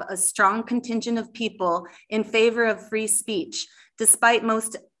to have a strong contingent of people in favor of free speech, despite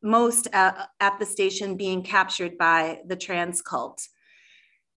most at the station being captured by the trans cult.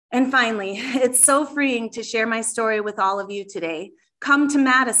 And finally, it's so freeing to share my story with all of you today. Come to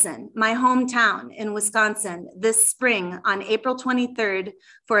Madison, my hometown in Wisconsin, this spring on April 23rd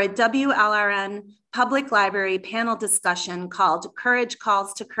for a WLRN Public Library panel discussion called Courage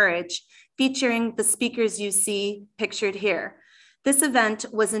Calls to Courage, featuring the speakers you see pictured here. This event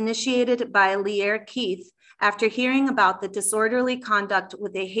was initiated by Lear Keith after hearing about the disorderly conduct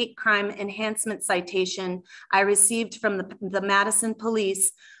with a hate crime enhancement citation I received from the Madison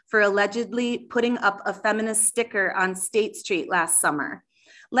police for allegedly putting up a feminist sticker on State Street last summer.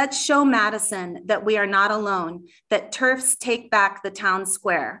 Let's show Madison that we are not alone, that TERFs take back the town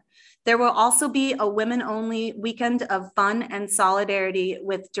square. There will also be a women-only weekend of fun and solidarity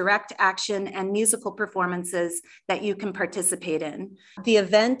with direct action and musical performances that you can participate in. The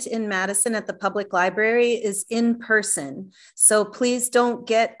event in Madison at the Public Library is in person, so please don't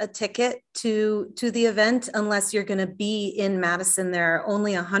get a ticket to the event unless you're going to be in Madison. There are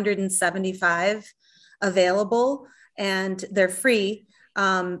only 175 available, and they're free.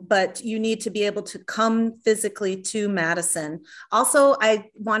 But you need to be able to come physically to Madison. Also, I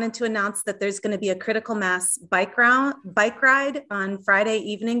wanted to announce that there's going to be a critical mass bike ride on Friday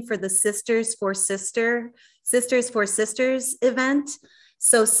evening for the Sisters for Sisters event.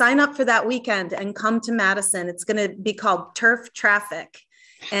 So sign up for that weekend and come to Madison. It's going to be called Turf Traffic.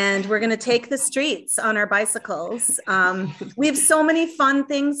 And we're going to take the streets on our bicycles. We have so many fun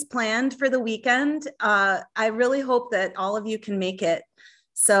things planned for the weekend. I really hope that all of you can make it.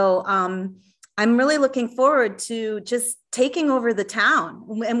 So I'm really looking forward to just taking over the town.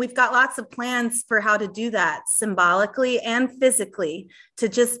 And we've got lots of plans for how to do that symbolically and physically, to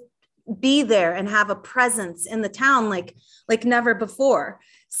just be there and have a presence in the town like never before.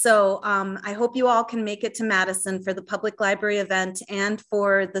 So I hope you all can make it to Madison for the Public Library event and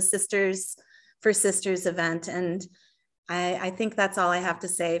for the Sisters for Sisters event. And I think that's all I have to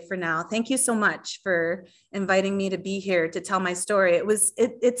say for now. Thank you so much for inviting me to be here to tell my story.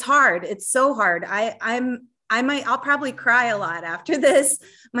 It's hard. It's so hard. I'll probably cry a lot after this.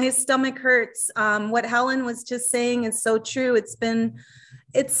 My stomach hurts. What Helen was just saying is so true. It's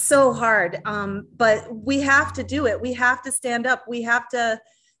so hard, but we have to do it. We have to stand up. We have to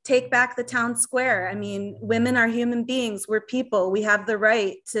take back the town square. I mean, women are human beings. We're people. We have the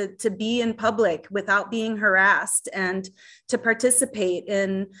right to be in public without being harassed, and to participate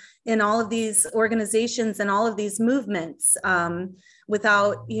in all of these organizations and all of these movements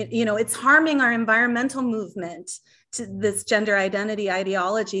without, it's harming our environmental movement to this gender identity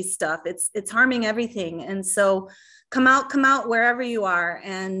ideology stuff. It's harming everything. And so come out wherever you are,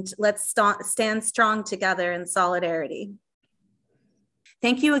 and let's stand strong together in solidarity.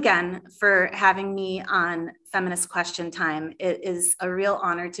 Thank you again for having me on Feminist Question Time. It is a real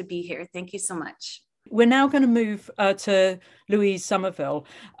honor to be here. Thank you so much. We're now going to move to Louise Somerville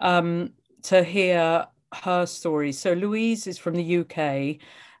to hear her story. So Louise is from the UK.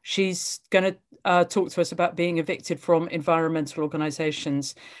 She's going to talk to us about being evicted from environmental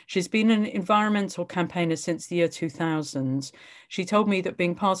organisations. She's been an environmental campaigner since the year 2000. She told me that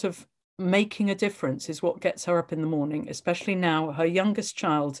being part of making a difference is what gets her up in the morning, especially now her youngest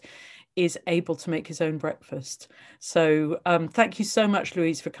child is able to make his own breakfast. So thank you so much,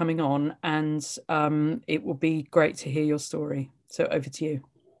 Louise, for coming on, and it will be great to hear your story. So over to you.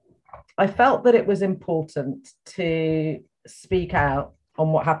 I felt that it was important to speak out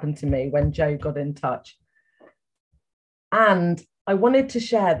on what happened to me when Joe got in touch. And I wanted to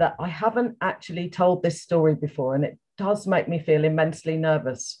share that I haven't actually told this story before, and it does make me feel immensely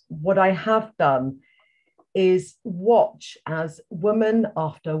nervous. What I have done is watch as woman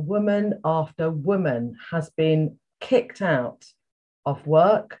after woman after woman has been kicked out of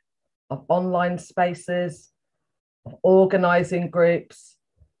work, of online spaces, of organising groups.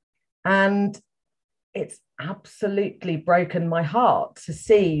 And it's absolutely broken my heart to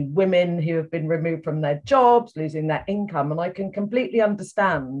see women who have been removed from their jobs, losing their income. And I can completely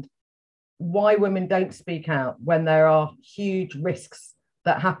understand why women don't speak out when there are huge risks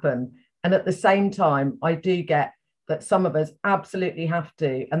that happen. And at the same time, I do get that some of us absolutely have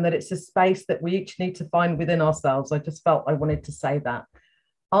to, and that it's a space that we each need to find within ourselves. I just felt I wanted to say that.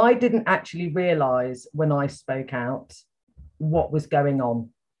 I didn't actually realise when I spoke out what was going on.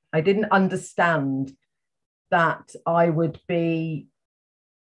 I didn't understand that I would be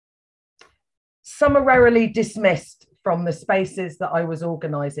summarily dismissed from the spaces that I was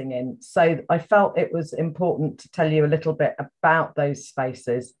organising in. So I felt it was important to tell you a little bit about those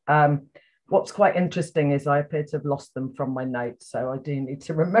spaces. What's quite interesting is I appear to have lost them from my notes, so I do need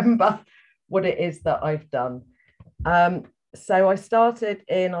to remember what it is that I've done. So I started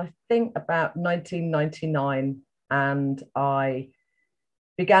in, I think, about 1999, and I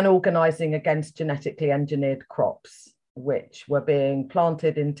began organising against genetically engineered crops, which were being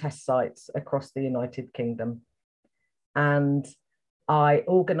planted in test sites across the United Kingdom. And I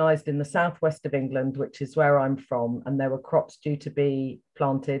organised in the southwest of England, which is where I'm from, and there were crops due to be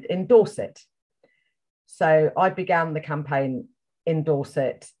planted in Dorset. So I began the campaign in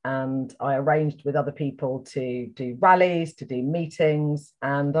Dorset, and I arranged with other people to do rallies, to do meetings,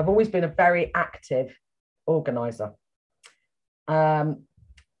 and I've always been a very active organiser.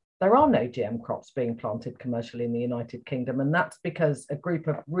 There are no GM crops being planted commercially in the United Kingdom, and that's because a group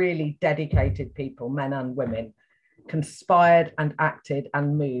of really dedicated people, men and women, conspired and acted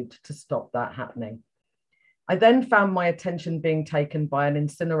and moved to stop that happening. I then found my attention being taken by an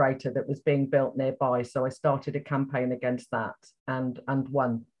incinerator that was being built nearby, so I started a campaign against that and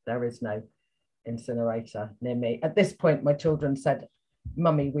won. There is no incinerator near me. At this point, my children said,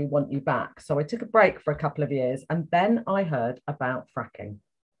 "Mummy, we want you back." So I took a break for a couple of years, and then I heard about fracking.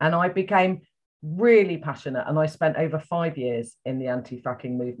 And I became really passionate, and I spent over 5 years in the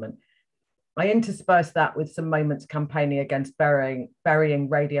anti-fracking movement. I interspersed that with some moments campaigning against burying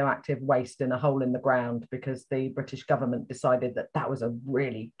radioactive waste in a hole in the ground, because the British government decided that that was a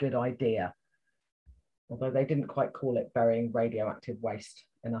really good idea, although they didn't quite call it burying radioactive waste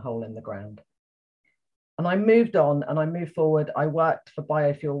in a hole in the ground. And I moved on and I moved forward. I worked for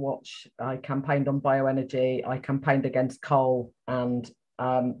Biofuel Watch. I campaigned on bioenergy. I campaigned against coal, and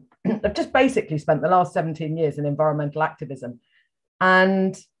I've just basically spent the last 17 years in environmental activism.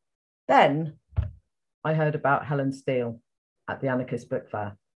 And then I heard about Helen Steel at the Anarchist Book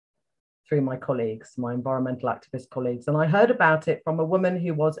Fair through my colleagues, my environmental activist colleagues. And I heard about it from a woman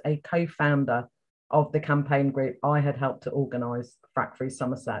who was a co-founder of the campaign group I had helped to organise, Frack Free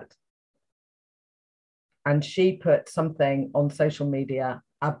Somerset. And she put something on social media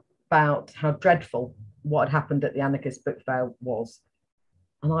about how dreadful what had happened at the Anarchist Book Fair was.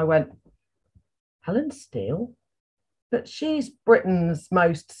 And I went, Helen Steel? But she's Britain's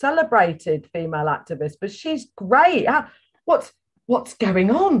most celebrated female activist, but she's great. What's going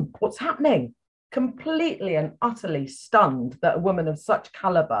on? What's happening? Completely and utterly stunned that a woman of such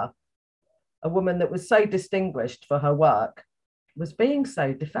caliber, a woman that was so distinguished for her work, was being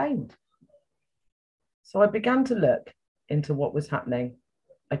so defamed. So I began to look into what was happening.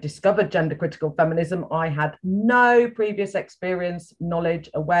 I discovered gender critical feminism. I had no previous experience, knowledge,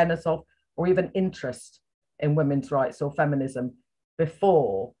 awareness of, or even interest in women's rights or feminism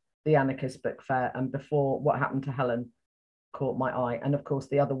before the Anarchist Book Fair and before what happened to Helen caught my eye. And of course,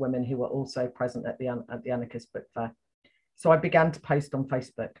 the other women who were also present at the Anarchist Book Fair. So I began to post on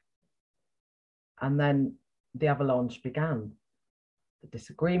Facebook. And then the avalanche began. The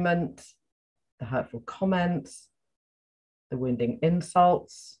disagreement, the hurtful comments, the wounding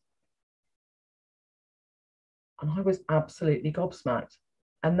insults. And I was absolutely gobsmacked.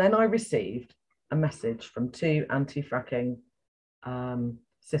 And then I received a message from two anti-fracking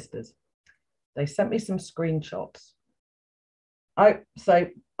sisters. They sent me some screenshots. So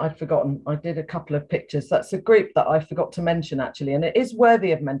I'd forgotten, I did a couple of pictures. That's a group that I forgot to mention, actually, and it is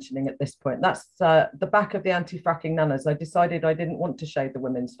worthy of mentioning at this point. That's the back of the anti-fracking nanas. I decided I didn't want to show the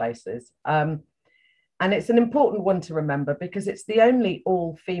women's faces. And it's an important one to remember because it's the only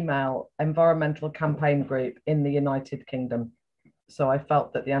all-female environmental campaign group in the United Kingdom. So I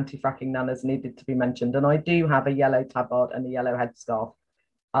felt that the anti-fracking nanas needed to be mentioned. And I do have a yellow tabard and a yellow headscarf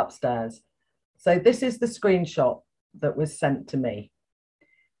upstairs. So this is the screenshot that was sent to me.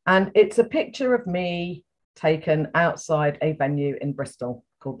 And it's a picture of me taken outside a venue in Bristol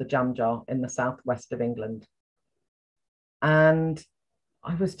called the Jam Jar in the southwest of England. And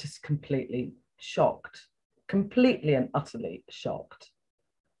I was just completely shocked, completely and utterly shocked.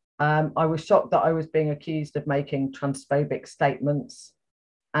 I was shocked that I was being accused of making transphobic statements.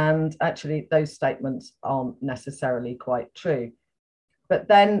 And actually, those statements aren't necessarily quite true. But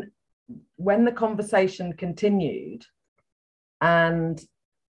then when the conversation continued and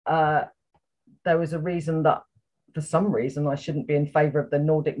there was a reason that for some reason I shouldn't be in favor of the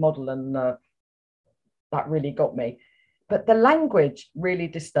Nordic model, and that really got me. But the language really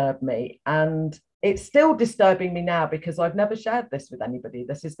disturbed me, and it's still disturbing me now because I've never shared this with anybody.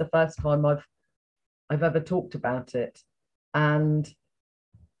 This is the first time I've ever talked about it, and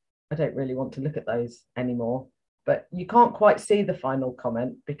I don't really want to look at those anymore. But you can't quite see the final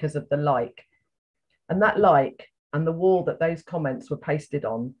comment because of the like. And that like and the wall that those comments were pasted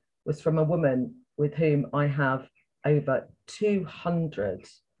on was from a woman with whom I have over 200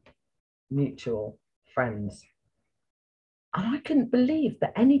 mutual friends. And I couldn't believe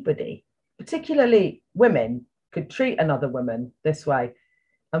that anybody, particularly women, could treat another woman this way.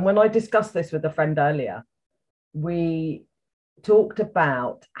 And when I discussed this with a friend earlier, we talked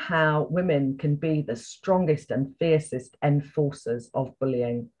about how women can be the strongest and fiercest enforcers of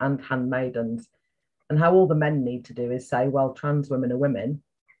bullying and handmaidens, and how all the men need to do is say, well, trans women are women,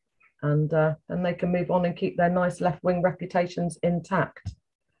 and they can move on and keep their nice left-wing reputations intact.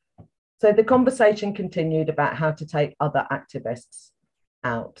 So the conversation continued about how to take other activists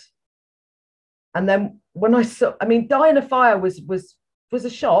out. And then when I saw, I mean, Die in a Fire was a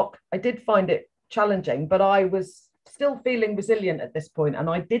shock. I did find it challenging, but I was still feeling resilient at this point, and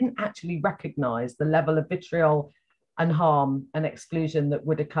I didn't actually recognize the level of vitriol and harm and exclusion that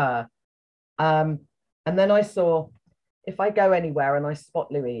would occur. And then I saw, if I go anywhere and I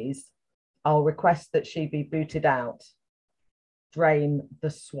spot Louise, I'll request that she be booted out. Drain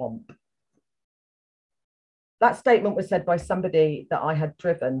the swamp. That statement was said by somebody that I had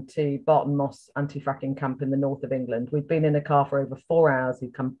driven to Barton Moss anti-fracking camp in the north of England. We'd been in a car for over 4 hours.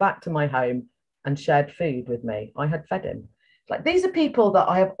 He'd come back to my home and shared food with me. I had fed him. Like, these are people that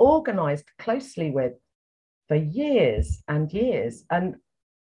I have organized closely with for years and years, and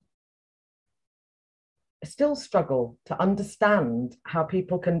I still struggle to understand how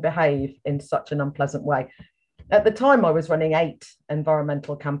people can behave in such an unpleasant way. At the time, I was running 8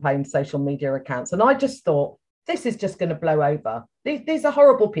 environmental campaign social media accounts, and I just thought, this is just going to blow over. These are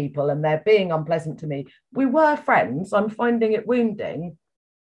horrible people, and they're being unpleasant to me. We were friends. I'm finding it wounding.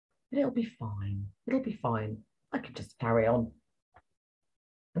 But it'll be fine. It'll be fine. I can just carry on.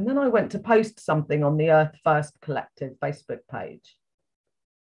 And then I went to post something on the Earth First Collective Facebook page.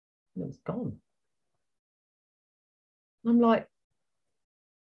 And it was gone. I'm like,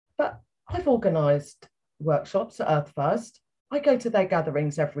 but I've organised workshops at Earth First. I go to their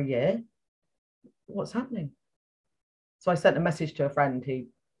gatherings every year. What's happening? So I sent a message to a friend who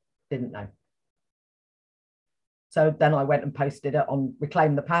didn't know. So then I went and posted it on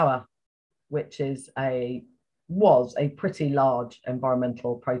Reclaim the Power, which was a pretty large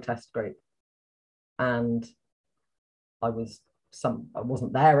environmental protest group. And I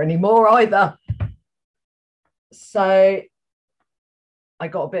wasn't there anymore either. So I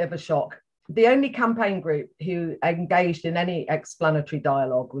got a bit of a shock. The only campaign group who engaged in any explanatory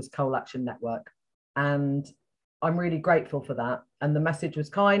dialogue was Coal Action Network. And I'm really grateful for that. And the message was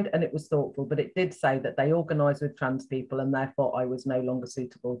kind and it was thoughtful, but it did say that they organised with trans people and therefore I was no longer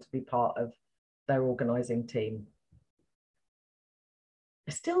suitable to be part of their organising team.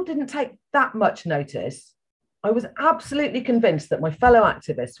 I still didn't take that much notice. I was absolutely convinced that my fellow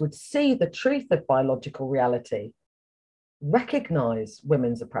activists would see the truth of biological reality, recognise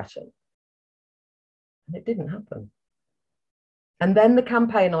women's oppression. And it didn't happen. And then the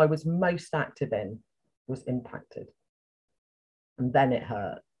campaign I was most active in was impacted. And then it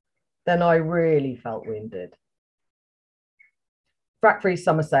hurt. Then I really felt wounded. Frack Free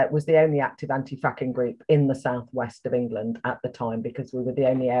Somerset was the only active anti-fracking group in the southwest of England at the time, because we were the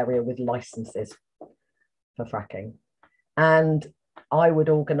only area with licenses for fracking. And I would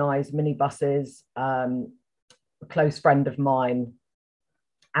organise minibuses. A close friend of mine,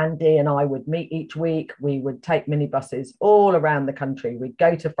 Andy, and I would meet each week. We would take minibuses all around the country. We'd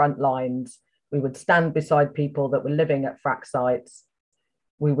go to front lines. We would stand beside people that were living at frack sites.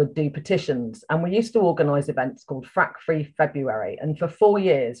 We would do petitions, and we used to organise events called Frack Free February. And for 4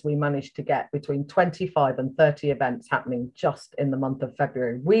 years, we managed to get between 25 and 30 events happening just in the month of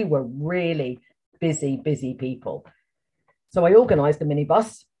February. We were really busy people. So I organised a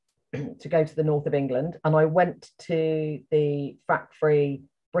minibus to go to the north of England, and I went to the Frack Free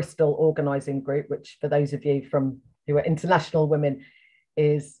Bristol organising group, which for those of you who are international women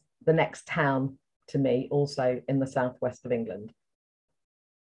is the next town to me, also in the southwest of England.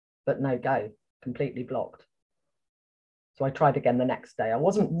 But no go, completely blocked. So I tried again the next day. I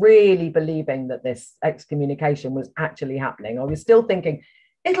wasn't really believing that this excommunication was actually happening. I was still thinking,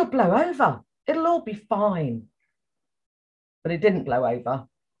 it'll blow over, it'll all be fine. But it didn't blow over,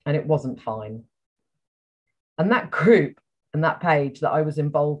 and it wasn't fine. And that group and that page that I was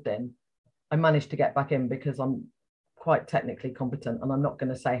involved in, I managed to get back in because I'm quite technically competent, and I'm not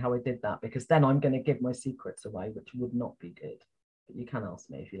going to say how I did that because then I'm going to give my secrets away, which would not be good. But you can ask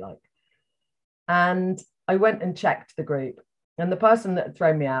me if you like. And I went and checked the group, and the person that had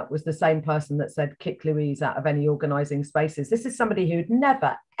thrown me out was the same person that said, kick Louise out of any organising spaces. This is somebody who'd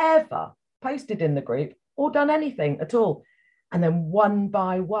never, ever posted in the group or done anything at all. And then one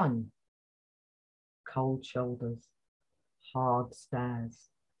by one, cold shoulders, hard stares,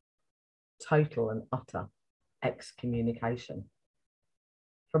 total and utter excommunication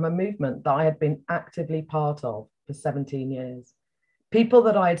from a movement that I had been actively part of for 17 years. People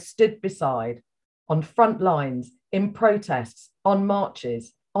that I had stood beside on front lines, in protests, on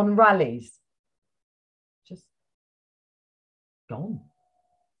marches, on rallies, just gone,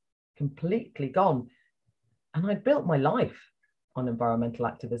 completely gone. And I'd built my life on environmental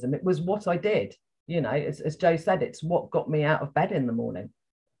activism. It was what I did. You know, as Jo said, it's what got me out of bed in the morning.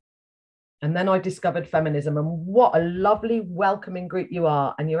 And then I discovered feminism, and what a lovely, welcoming group you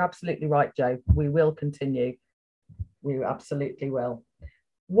are. And you're absolutely right, Jo. We will continue. We absolutely will.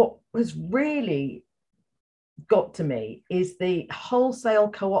 What has really got to me is the wholesale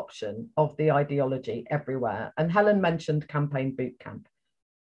co-option of the ideology everywhere. And Helen mentioned Campaign Bootcamp.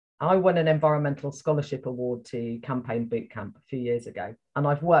 I won an environmental scholarship award to Campaign Bootcamp a few years ago, and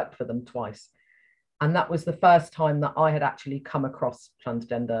I've worked for them twice. And that was the first time that I had actually come across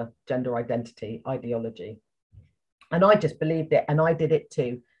gender identity ideology. And I just believed it, and I did it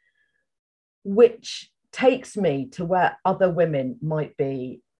too, which takes me to where other women might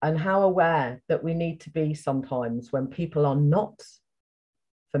be and how aware that we need to be sometimes when people are not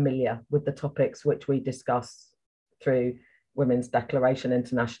familiar with the topics which we discuss through Women's Declaration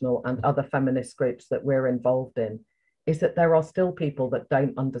International and other feminist groups that we're involved in, is that there are still people that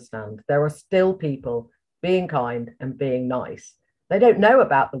don't understand. There are still people being kind and being nice. They don't know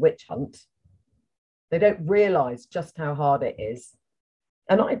about the witch hunt. They don't realise just how hard it is.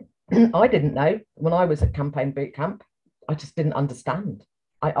 And I didn't know when I was at Campaign Bootcamp. I just didn't understand.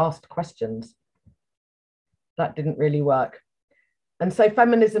 I asked questions. That didn't really work. And so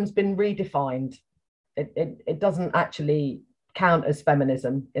feminism's been redefined. It doesn't actually count as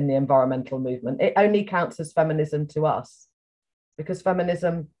feminism in the environmental movement. It only counts as feminism to us, because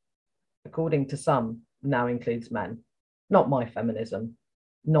feminism, according to some, now includes men. Not my feminism,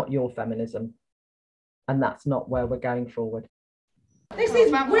 not your feminism. And that's not where we're going forward. This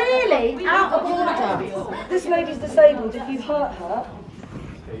is really out of order. This lady's disabled. If you hurt her...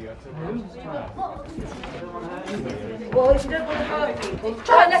 Well, if you don't want to hurt people,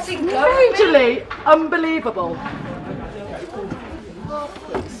 try letting go. Hugely unbelievable.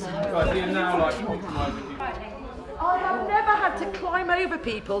 I have never had to climb over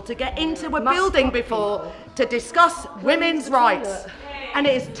people to get into a building before to discuss women's rights. And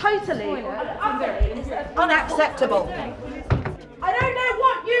it is totally unacceptable. I don't know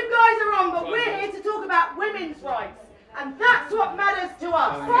what you guys guys are on, but we're here to talk about women's rights. And that's what matters to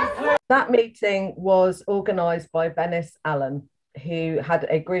us. That meeting was organised by Venice Allen, who had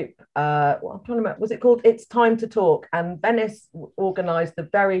a group, I'm trying to remember, was it called It's Time to Talk? And Venice organised the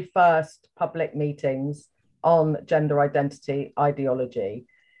very first public meetings on gender identity ideology.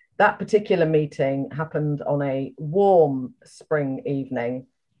 That particular meeting happened on a warm spring evening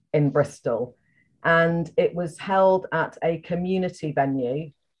in Bristol, and it was held at a community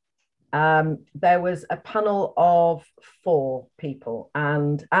venue. There was a panel of 4 people,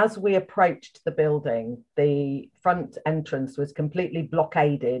 and as we approached the building, the front entrance was completely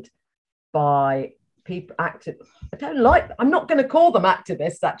blockaded by people, I'm not going to call them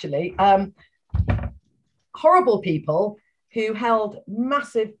activists, actually, horrible people who held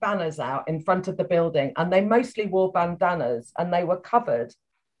massive banners out in front of the building, and they mostly wore bandanas, and they were covered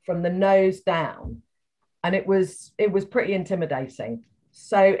from the nose down, and it was pretty intimidating.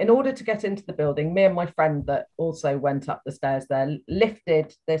 So in order to get into the building, me and my friend that also went up the stairs there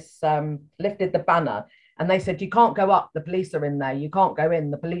lifted the banner, and they said, you can't go up, the police are in there, you can't go in,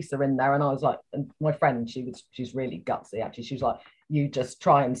 the police are in there. And I was like, and my friend, she's really gutsy actually, she was like, you just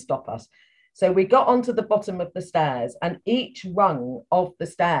try and stop us. So we got onto the bottom of the stairs, and each rung of the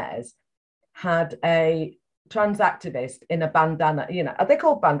stairs had a trans activist in a bandana. You know, are they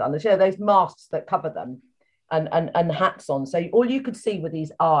called bandanas? Yeah, those masks that cover them, and hats on. So all you could see were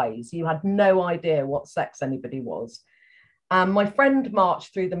these eyes. You had no idea what sex anybody was. My friend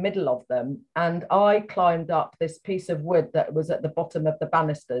marched through the middle of them, and I climbed up this piece of wood that was at the bottom of the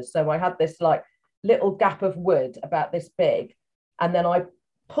banisters. So I had this like little gap of wood about this big, and then I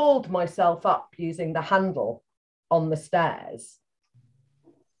pulled myself up using the handle on the stairs.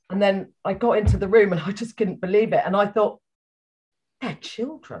 And then I got into the room and I just couldn't believe it. And I thought, they're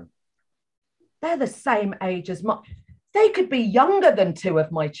children. They're the same age as my, they could be younger than 2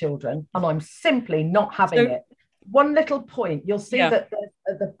 of my children, and I'm simply not having it. One little point, you'll see that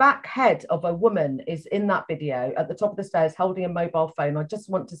the back head of a woman is in that video at the top of the stairs holding a mobile phone. I just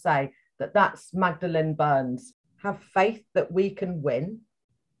want to say that that's Magdalene Burns. Have faith that we can win.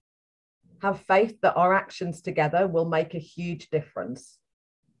 Have faith that our actions together will make a huge difference,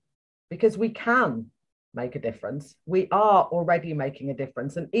 because we can make a difference. We are already making a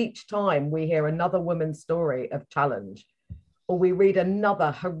difference. And each time we hear another woman's story of challenge, or we read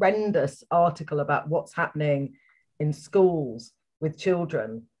another horrendous article about what's happening in schools with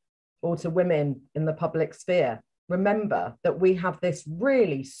children, or to women in the public sphere, remember that we have this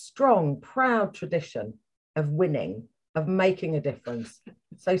really strong, proud tradition of winning, of making a difference.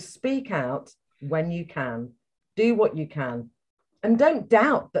 So speak out when you can, do what you can, and don't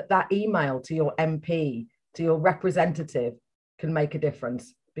doubt that that email to your MP, to your representative, can make a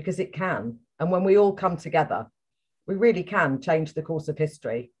difference, because it can. And when we all come together, we really can change the course of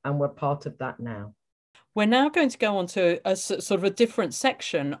history, and we're part of that now. We're now going to go on to a sort of a different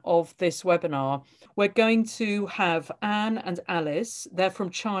section of this webinar. We're going to have Anne and Alice. They're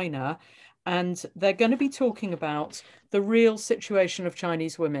from China, and they're going to be talking about the real situation of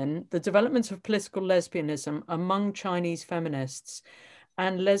Chinese women, the development of political lesbianism among Chinese feminists,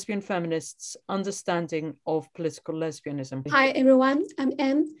 and lesbian feminists' understanding of political lesbianism. Hi, everyone. I'm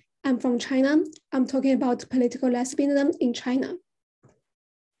Anne. I'm from China. I'm talking about political lesbianism in China.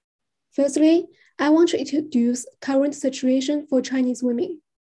 Firstly, I want to introduce current situation for Chinese women.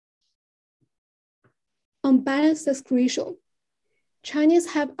 Unbalanced sex ratio. Chinese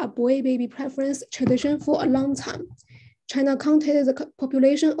have a boy-baby preference tradition for a long time. China counted the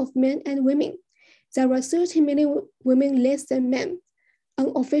population of men and women. There are 30 million women less than men.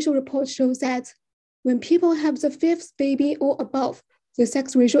 An official report shows that when people have the 5th baby or above, the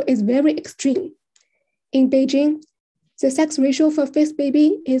sex ratio is very extreme. In Beijing, the sex ratio for 5th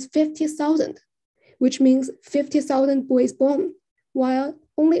baby is 50,000, which means 50,000 boys born, while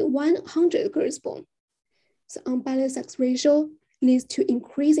only 100 girls born. The unbalanced sex ratio leads to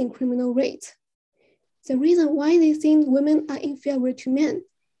increasing criminal rate. The reason why they think women are inferior to men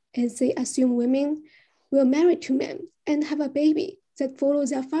is they assume women will marry to men and have a baby that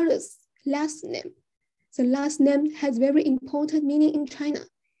follows their father's last name. The last name has very important meaning in China.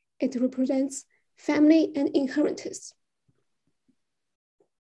 It represents family and inheritance.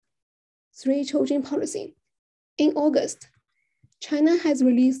 3-children policy. In August, China has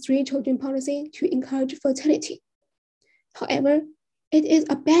released 3-children policy to encourage fertility. However, it is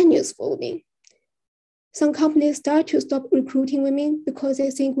a bad news for women. Some companies start to stop recruiting women because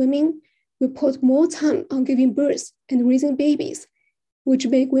they think women will put more time on giving birth and raising babies, which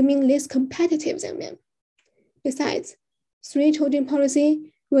make women less competitive than men. Besides, 3-children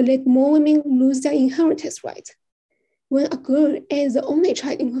policy will let more women lose their inheritance right. When a girl is the only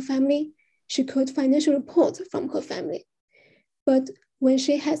child in her family, she could financial support from her family. But when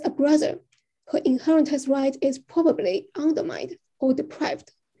she has a brother, her inheritance right is probably undermined or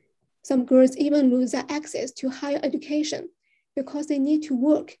deprived. Some girls even lose their access to higher education because they need to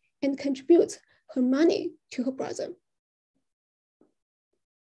work and contribute her money to her brother.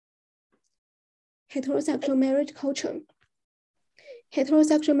 Heterosexual marriage culture.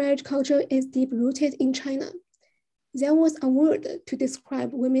 Heterosexual marriage culture is deep-rooted in China. There was a word to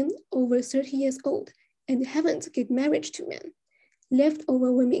describe women over 30 years old and haven't get married to men,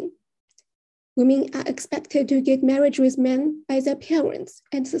 leftover women. Women are expected to get married with men by their parents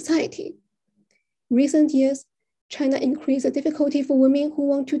and society. Recent years, China increased the difficulty for women who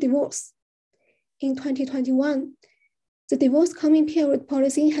want to divorce. In 2021, the divorce coming period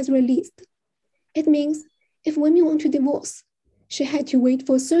policy has released. It means if women want to divorce, she had to wait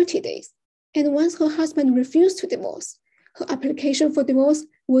for 30 days. And once her husband refused to divorce, her application for divorce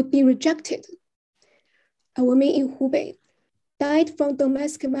would be rejected. A woman in Hubei died from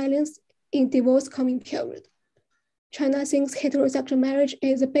domestic violence in divorce coming period. China thinks heterosexual marriage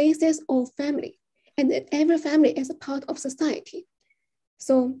is the basis of family, and that every family is a part of society.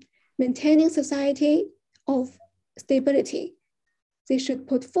 So maintaining society of stability, they should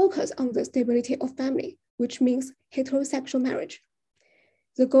put focus on the stability of family, which means heterosexual marriage.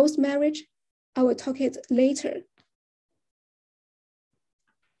 The ghost marriage, I will talk it later.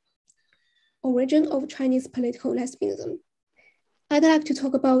 Origin of Chinese political lesbianism. I'd like to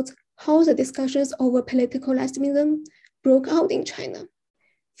talk about how the discussions over political lesbianism broke out in China.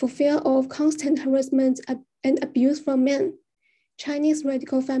 For fear of constant harassment and abuse from men, Chinese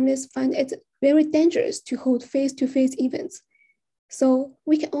radical feminists find it very dangerous to hold face-to-face events. So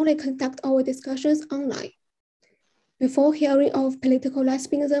we can only conduct our discussions online. Before hearing of political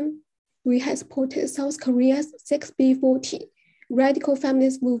lesbianism, we had supported South Korea's 6B40 radical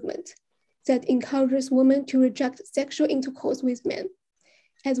feminist movement that encourages women to reject sexual intercourse with men,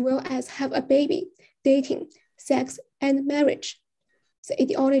 as well as have a baby, dating, sex, and marriage. The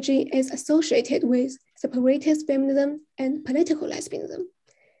ideology is associated with separatist feminism and political lesbianism,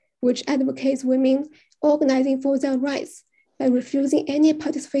 which advocates women organizing for their rights by refusing any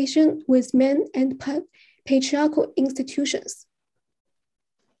participation with men and patriarchal institutions.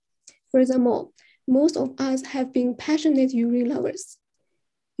 Furthermore, most of us have been passionate Yuri lovers.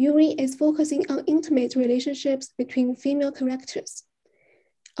 Yuri is focusing on intimate relationships between female characters.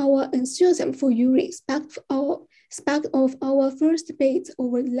 Our enthusiasm for Yuri sparked off our first debate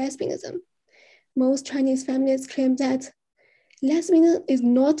over lesbianism. Most Chinese feminists claim that lesbianism is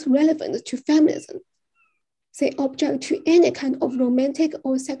not relevant to feminism. They object to any kind of romantic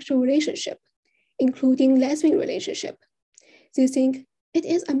or sexual relationship, including lesbian relationship. They think it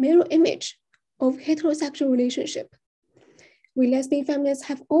is a mirror image of heterosexual relationship. We lesbian feminists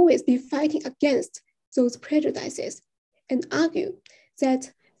have always been fighting against those prejudices and argue that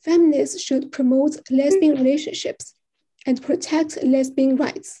feminists should promote lesbian relationships and protect lesbian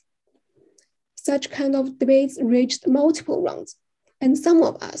rights. Such kind of debates reached multiple rounds, and some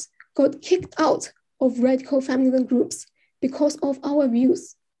of us got kicked out of radical feminism groups because of our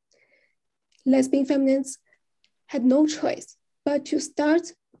views. Lesbian feminists had no choice but to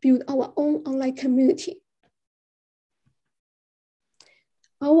build our own online community.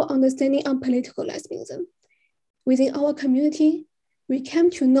 Our understanding on political lesbianism. Within our community, we came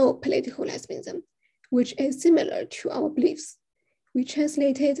to know political lesbianism, which is similar to our beliefs. We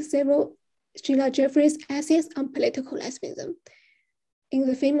translated several Sheila Jeffries' essays on political lesbianism. In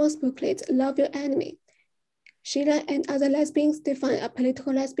the famous booklet, Love Your Enemy, Sheila and other lesbians define a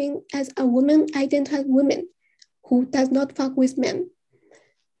political lesbian as a woman-identified woman who does not fuck with men.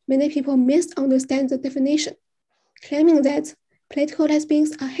 Many people misunderstand the definition, claiming that political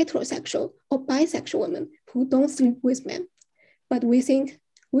lesbians are heterosexual or bisexual women who don't sleep with men. But we think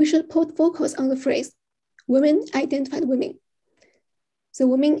we should put focus on the phrase, women-identified women. The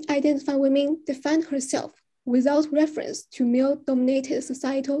women-identified woman defined herself without reference to male-dominated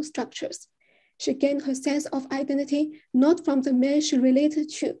societal structures. She gained her sense of identity not from the men she related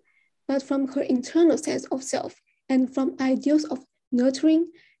to, but from her internal sense of self and from ideals of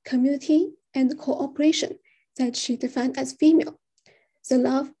nurturing, community, and cooperation that she defined as female. The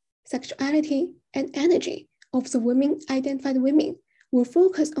love, sexuality, and energy of the women-identified women will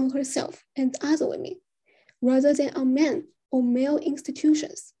focus on herself and other women, rather than on men or male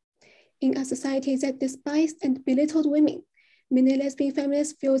institutions. In a society that despised and belittled women, many lesbian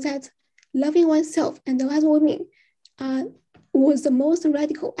feminists feel that loving oneself and other women was the most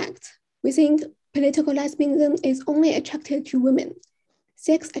radical act. We think political lesbianism is only attracted to women.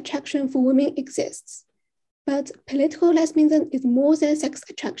 Sex attraction for women exists. But political lesbianism is more than sex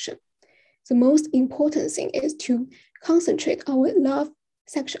attraction. The most important thing is to concentrate our love,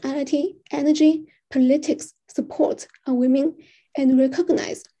 sexuality, energy, politics, support on women, and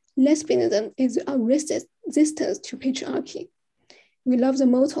recognize lesbianism is a resistance to patriarchy. We love the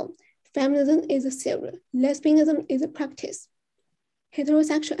motto, feminism is a theory, lesbianism is a practice.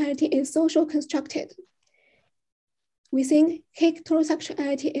 Heterosexuality is social constructed. We think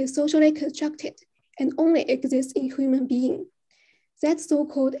heterosexuality is socially constructed and only exists in human beings. That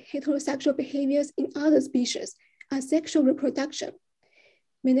so-called heterosexual behaviors in other species are sexual reproduction.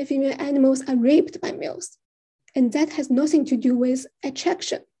 Many female animals are raped by males, and that has nothing to do with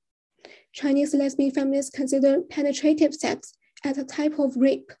attraction. Chinese lesbian feminists consider penetrative sex as a type of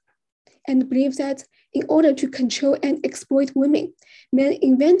rape and believe that in order to control and exploit women, men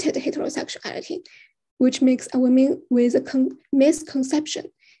invented heterosexuality, which makes a woman with a misconception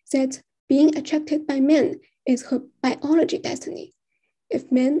that being attracted by men is her biology destiny.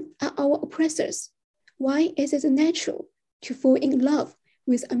 If men are our oppressors, why is it natural to fall in love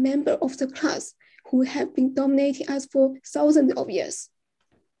with a member of the class who have been dominating us for thousands of years?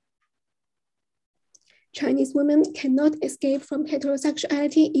 Chinese women cannot escape from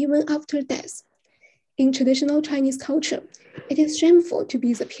heterosexuality even after death. In traditional Chinese culture, it is shameful to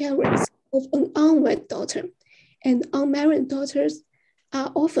be the parents of an unwed daughter, and unmarried daughters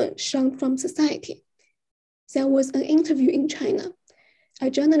are often shunned from society. There was an interview in China. A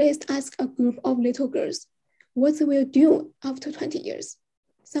journalist asked a group of little girls what they will do after 20 years.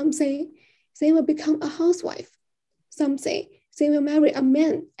 Some say they will become a housewife. Some say they will marry a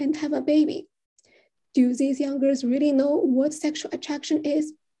man and have a baby. Do these young girls really know what sexual attraction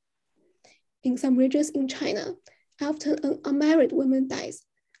is? In some regions in China, after an unmarried woman dies,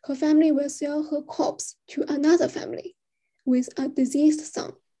 her family will sell her corpse to another family with a deceased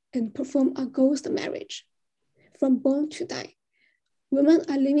son and perform a ghost marriage. From born to die, women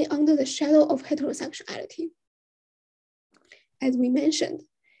are living under the shadow of heterosexuality. As we mentioned,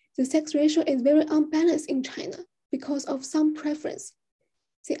 the sex ratio is very unbalanced in China because of some preference.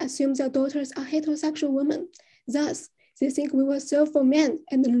 They assume their daughters are heterosexual women. Thus, they think we will serve for men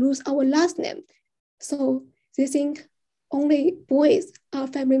and lose our last name. So they think only boys are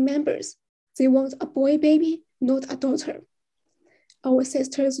family members. They want a boy baby, not a daughter. Our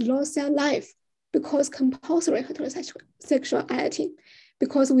sisters lost their life because compulsory heterosexuality,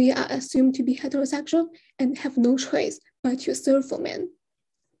 because we are assumed to be heterosexual and have no choice but to serve for men.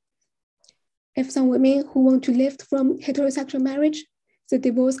 If some women who want to live from heterosexual marriage, the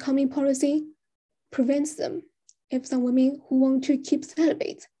divorce coming policy prevents them. If some women who want to keep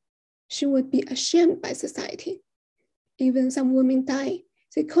celibate, she would be ashamed by society. Even some women die,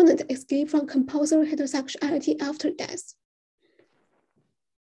 they couldn't escape from compulsory heterosexuality after death.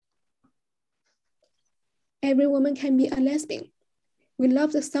 Every woman can be a lesbian. We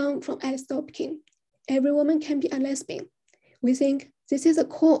love the song from Alice Dobkin. Every woman can be a lesbian. We think this is the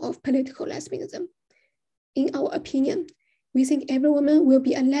core of political lesbianism. In our opinion, we think every woman will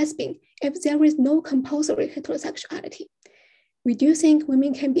be a lesbian if there is no compulsory heterosexuality. We do think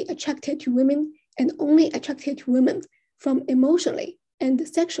women can be attracted to women and only attracted to women from emotionally and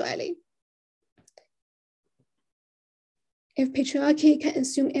sexually. If patriarchy can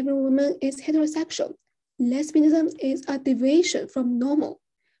assume every woman is heterosexual, lesbianism is a deviation from normal.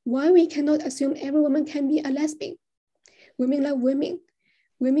 Why we cannot assume every woman can be a lesbian? Women love women.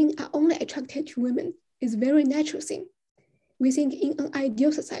 Women are only attracted to women. It's a very natural thing. We think in an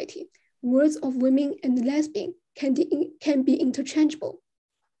ideal society, words of women and lesbian can be interchangeable.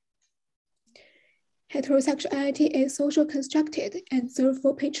 Heterosexuality is social constructed and serves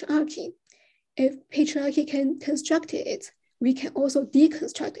for patriarchy. If patriarchy can construct it, we can also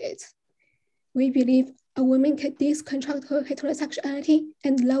deconstruct it. We believe a woman can deconstruct her heterosexuality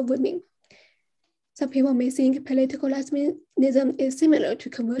and love women. Some people may think political lesbianism is similar to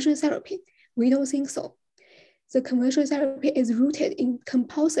conversion therapy. We don't think so. The conversion therapy is rooted in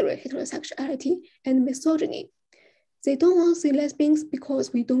compulsory heterosexuality and misogyny. They don't want to see lesbians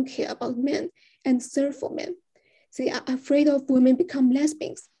because we don't care about men and serve for men. They are afraid of women become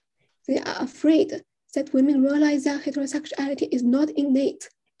lesbians. They are afraid that women realize that heterosexuality is not innate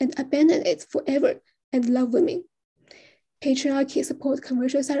and abandon it forever and love women. Patriarchy supports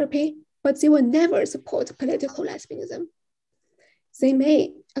conversion therapy, but they will never support political lesbianism. They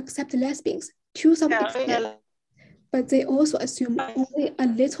may accept lesbians to some extent, but they also assume only a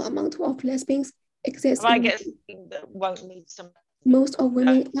little amount of lesbians exist. Most of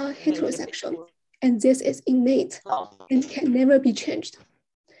women are heterosexual, and this is innate and can never be changed.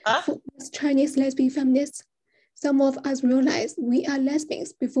 For us Chinese lesbian feminists, some of us realize we are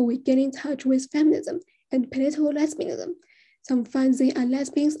lesbians before we get in touch with feminism and political lesbianism. Some find they are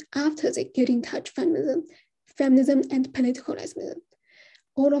lesbians after they get in touch feminism and political lesbianism.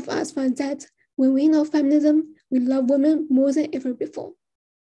 All of us find that when we know feminism, we love women more than ever before.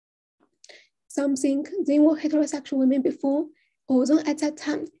 Some think they were heterosexual women before, although at that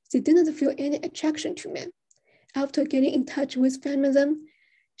time, they didn't feel any attraction to men. After getting in touch with feminism,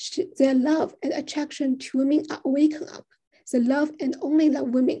 their love and attraction to women are awakened up. They love and only love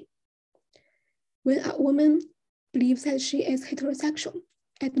women. When a woman believes that she is heterosexual,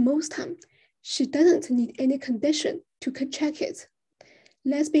 at most time, she doesn't need any condition to check it.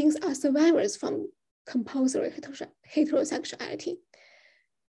 Lesbians are survivors from compulsory heterosexuality.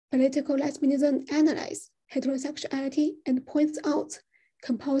 Political lesbianism analyzes heterosexuality and points out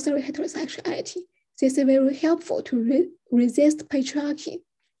compulsory heterosexuality. This is very helpful to resist patriarchy.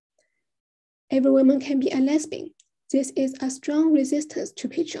 Every woman can be a lesbian. This is a strong resistance to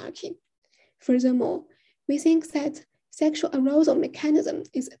patriarchy. Furthermore, we think that sexual arousal mechanism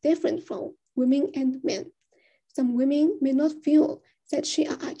is different from women and men. Some women may not feel that she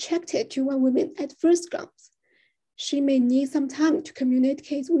are attracted to one woman at first glance. She may need some time to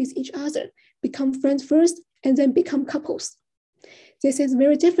communicate with each other, become friends first, and then become couples. This is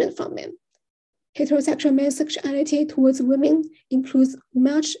very different from men. Heterosexual men's sexuality towards women includes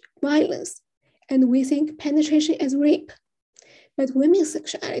much violence, and we think penetration is rape. But women's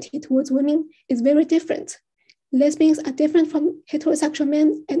sexuality towards women is very different. Lesbians are different from heterosexual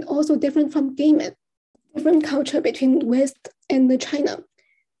men and also different from gay men. Different culture between West and China.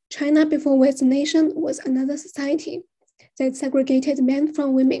 China before Western nation was another society that segregated men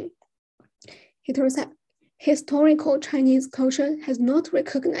from women. Historical Chinese culture has not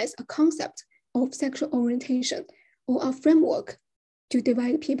recognized a concept of sexual orientation or a framework to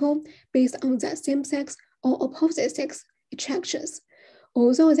divide people based on their same-sex or opposite-sex attractions.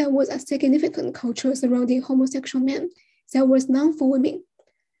 Although there was a significant culture surrounding homosexual men, there was none for women.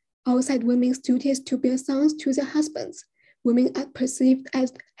 Outside women's duties to bear sons to their husbands, women are perceived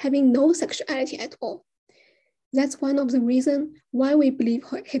as having no sexuality at all. That's one of the reasons why we believe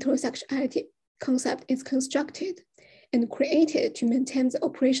heterosexuality concept is constructed and created to maintain the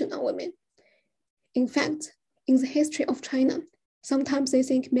oppression on women. In fact, in the history of China, sometimes they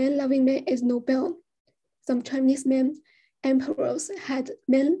think men loving men is noble. Some Chinese men emperors had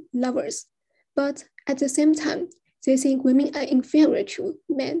men lovers, but at the same time, they think women are inferior to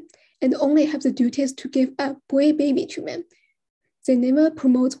men and only have the duties to give a boy baby to men. They never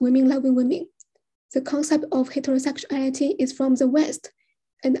promote women loving women. The concept of heterosexuality is from the West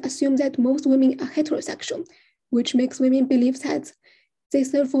and assume that most women are heterosexual, which makes women believe that they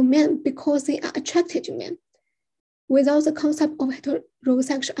serve for men because they are attracted to men. Without the concept of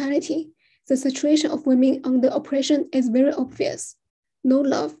heterosexuality, the situation of women under oppression is very obvious. No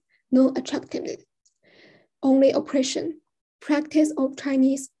love, no attractiveness, only oppression. Practice of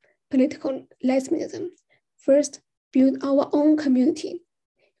Chinese political lesbianism. First, build our own community.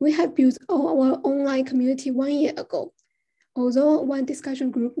 We have built our online community 1 year ago. Although one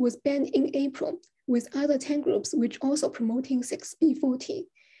discussion group was banned in April, with other 10 groups which also promoting 6B40,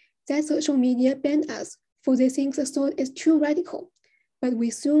 that social media banned us for they think the thought is too radical, but we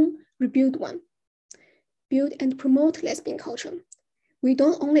soon rebuild one. Build and promote lesbian culture. We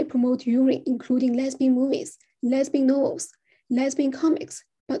don't only promote urine, including lesbian movies, lesbian novels, lesbian comics,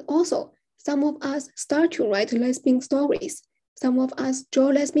 but also some of us start to write lesbian stories. Some of us draw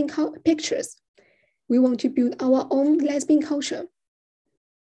lesbian pictures. We want to build our own lesbian culture.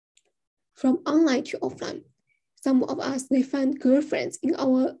 From online to offline, some of us, they find girlfriends in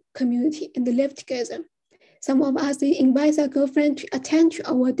our community and they live together. Some of us, they invite their girlfriend to attend to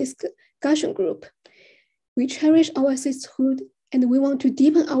our discussion group. We cherish our sisterhood and we want to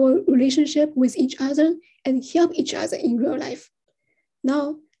deepen our relationship with each other and help each other in real life.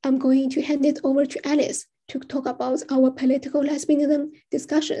 Now, I'm going to hand it over to Alice to talk about our political lesbianism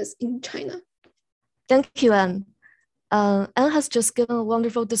discussions in China. Thank you, Anne. Anne has just given a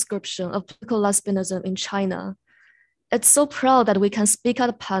wonderful description of political lesbianism in China. It's so proud that we can speak at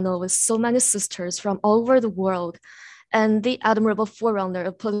a panel with so many sisters from all over the world, and the admirable forerunner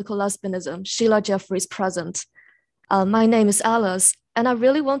of political lesbianism, Sheila Jeffrey, is present. My name is Alice, and I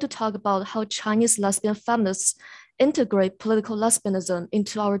really want to talk about how Chinese lesbian feminists integrate political lesbianism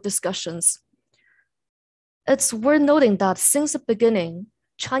into our discussions. It's worth noting that since the beginning,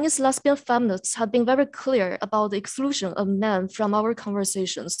 Chinese lesbian feminists have been very clear about the exclusion of men from our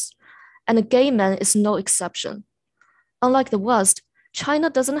conversations, and a gay man is no exception. Unlike the West,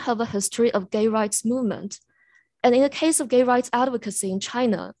 China doesn't have a history of gay rights movement. And in the case of gay rights advocacy in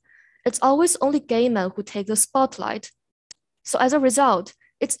China, it's always only gay men who take the spotlight. So as a result,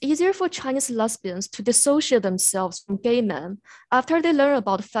 it's easier for Chinese lesbians to dissociate themselves from gay men after they learn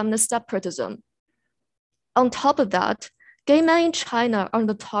about feminist separatism. On top of that, gay men in China are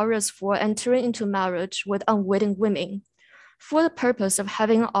notorious for entering into marriage with unwitting women for the purpose of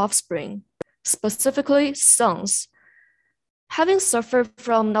having offspring, specifically sons. Having suffered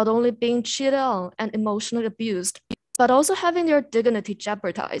from not only being cheated on and emotionally abused, but also having their dignity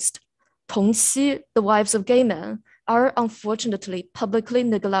jeopardized, 同妻, the wives of gay men, are unfortunately publicly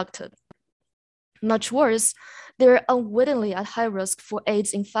neglected. Much worse, they're unwittingly at high risk for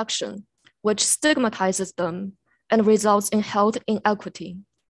AIDS infection, which stigmatizes them and results in health inequity.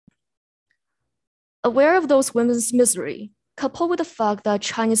 Aware of those women's misery, coupled with the fact that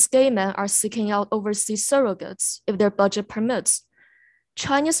Chinese gay men are seeking out overseas surrogates if their budget permits,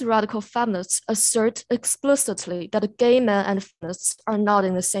 Chinese radical feminists assert explicitly that gay men and feminists are not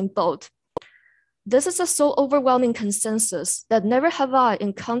in the same boat. This is a so overwhelming consensus that never have I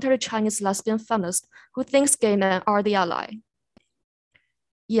encountered a Chinese lesbian feminist who thinks gay men are the ally.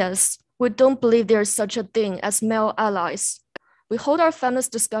 Yes, we don't believe there is such a thing as male allies. We hold our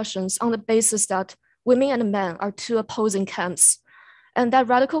feminist discussions on the basis that women and men are two opposing camps, and that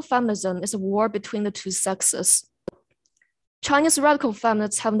radical feminism is a war between the two sexes. Chinese radical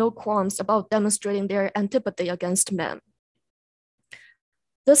feminists have no qualms about demonstrating their antipathy against men.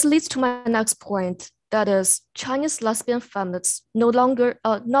 This leads to my next point, that is, Chinese lesbian feminists not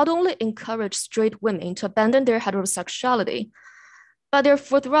only encourage straight women to abandon their heterosexuality, but they're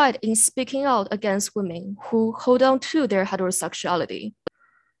forthright in speaking out against women who hold on to their heterosexuality.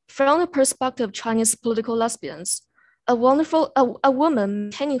 From the perspective of Chinese political lesbians, a woman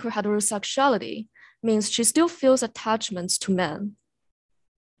maintaining her heterosexuality means she still feels attachments to men.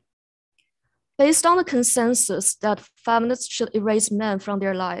 Based on the consensus that feminists should erase men from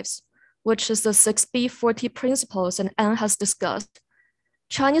their lives, which is the 6B40 principles and Anne has discussed,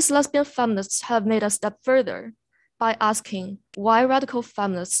 Chinese lesbian feminists have made a step further by asking why radical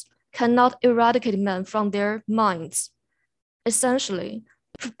feminists cannot eradicate men from their minds. Essentially,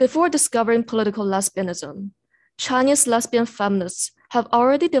 before discovering political lesbianism, Chinese lesbian feminists have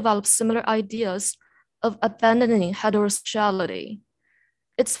already developed similar ideas of abandoning heterosexuality.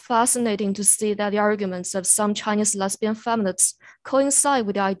 It's fascinating to see that the arguments of some Chinese lesbian feminists coincide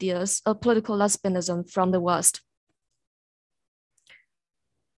with the ideas of political lesbianism from the West.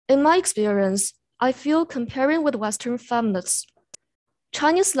 In my experience, I feel comparing with Western feminists,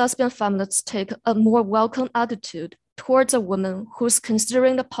 Chinese lesbian feminists take a more welcome attitude towards a woman who's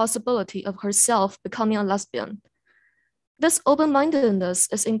considering the possibility of herself becoming a lesbian. This open-mindedness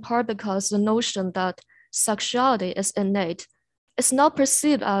is in part because the notion that sexuality is innate is not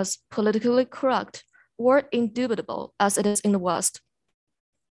perceived as politically correct or indubitable as it is in the West.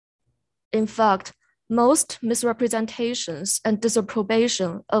 In fact, most misrepresentations and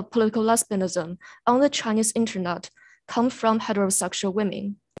disapprobation of political lesbianism on the Chinese internet come from heterosexual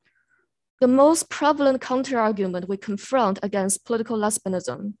women. The most prevalent counterargument we confront against political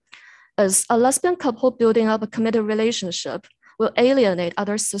lesbianism is a lesbian couple building up a committed relationship will alienate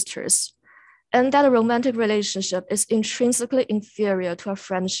other sisters, and that a romantic relationship is intrinsically inferior to a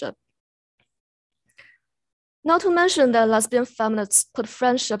friendship. Not to mention that lesbian feminists put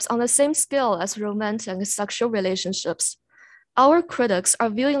friendships on the same scale as romantic and sexual relationships. Our critics are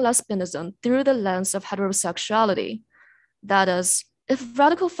viewing lesbianism through the lens of heterosexuality. That is, if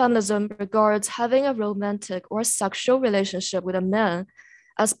radical feminism regards having a romantic or sexual relationship with a man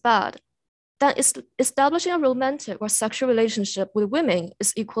as bad, then establishing a romantic or sexual relationship with women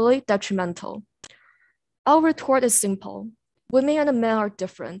is equally detrimental. Our retort is simple. Women and men are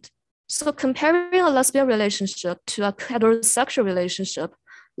different. So comparing a lesbian relationship to a heterosexual relationship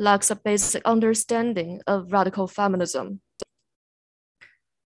lacks a basic understanding of radical feminism.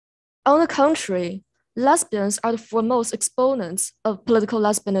 On the contrary, lesbians are the foremost exponents of political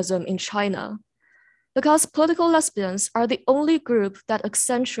lesbianism in China, because political lesbians are the only group that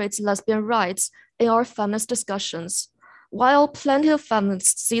accentuates lesbian rights in our feminist discussions, while plenty of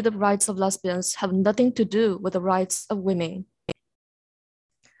feminists see the rights of lesbians have nothing to do with the rights of women.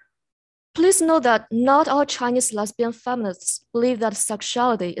 Please note that not all Chinese lesbian feminists believe that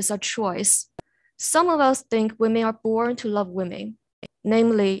sexuality is a choice. Some of us think women are born to love women,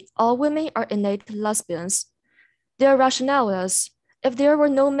 namely, all women are innate lesbians. Their rationale is, if there were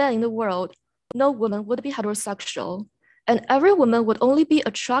no men in the world, no woman would be heterosexual, and every woman would only be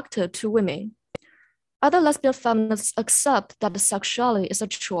attracted to women. Other lesbian feminists accept that the sexuality is a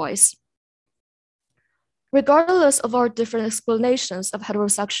choice. Regardless of our different explanations of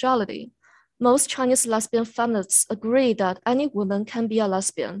heterosexuality, most Chinese lesbian feminists agree that any woman can be a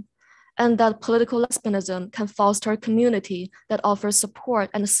lesbian, and that political lesbianism can foster a community that offers support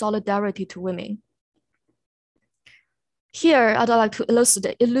and solidarity to women. Here, I'd like to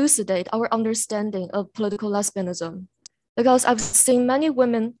elucidate our understanding of political lesbianism, because I've seen many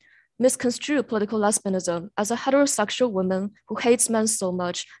women misconstrue political lesbianism as a heterosexual woman who hates men so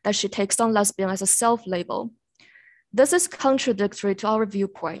much that she takes on lesbian as a self-label. This is contradictory to our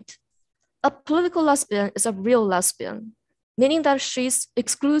viewpoint. A political lesbian is a real lesbian, meaning that she's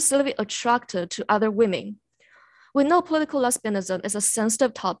exclusively attracted to other women. We know political lesbianism is a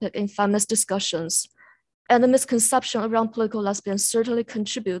sensitive topic in feminist discussions, and the misconception around political lesbians certainly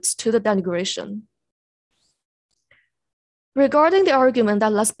contributes to the denigration. Regarding the argument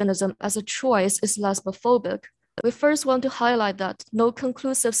that lesbianism as a choice is lesbophobic, we first want to highlight that no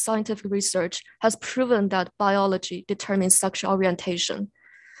conclusive scientific research has proven that biology determines sexual orientation.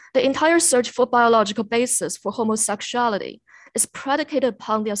 The entire search for biological basis for homosexuality is predicated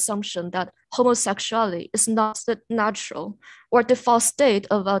upon the assumption that homosexuality is not the natural or default state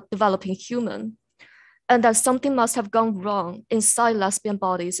of a developing human, and that something must have gone wrong inside lesbian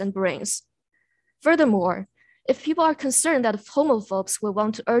bodies and brains. Furthermore, if people are concerned that homophobes will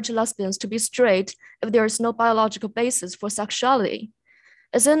want to urge lesbians to be straight if there is no biological basis for sexuality,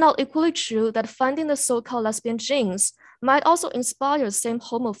 is it not equally true that finding the so-called lesbian genes might also inspire same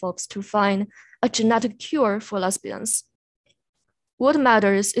homophobes to find a genetic cure for lesbians? What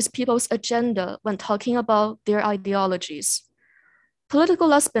matters is people's agenda when talking about their ideologies. Political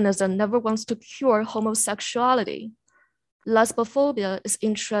lesbianism never wants to cure homosexuality. Lesbophobia is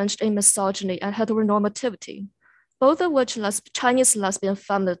entrenched in misogyny and heteronormativity, both of which Chinese lesbian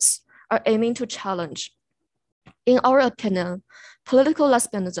feminists are aiming to challenge. In our opinion, political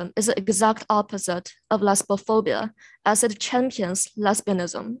lesbianism is the exact opposite of lesbophobia, as it champions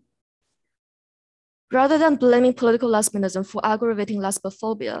lesbianism. Rather than blaming political lesbianism for aggravating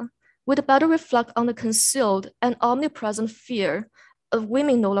lesbophobia, we'd better reflect on the concealed and omnipresent fear of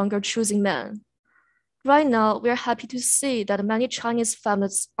women no longer choosing men. Right now, we are happy to see that many Chinese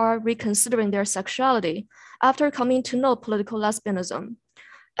feminists are reconsidering their sexuality after coming to know political lesbianism,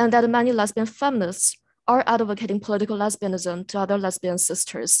 and that many lesbian feminists are advocating political lesbianism to other lesbian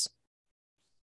sisters.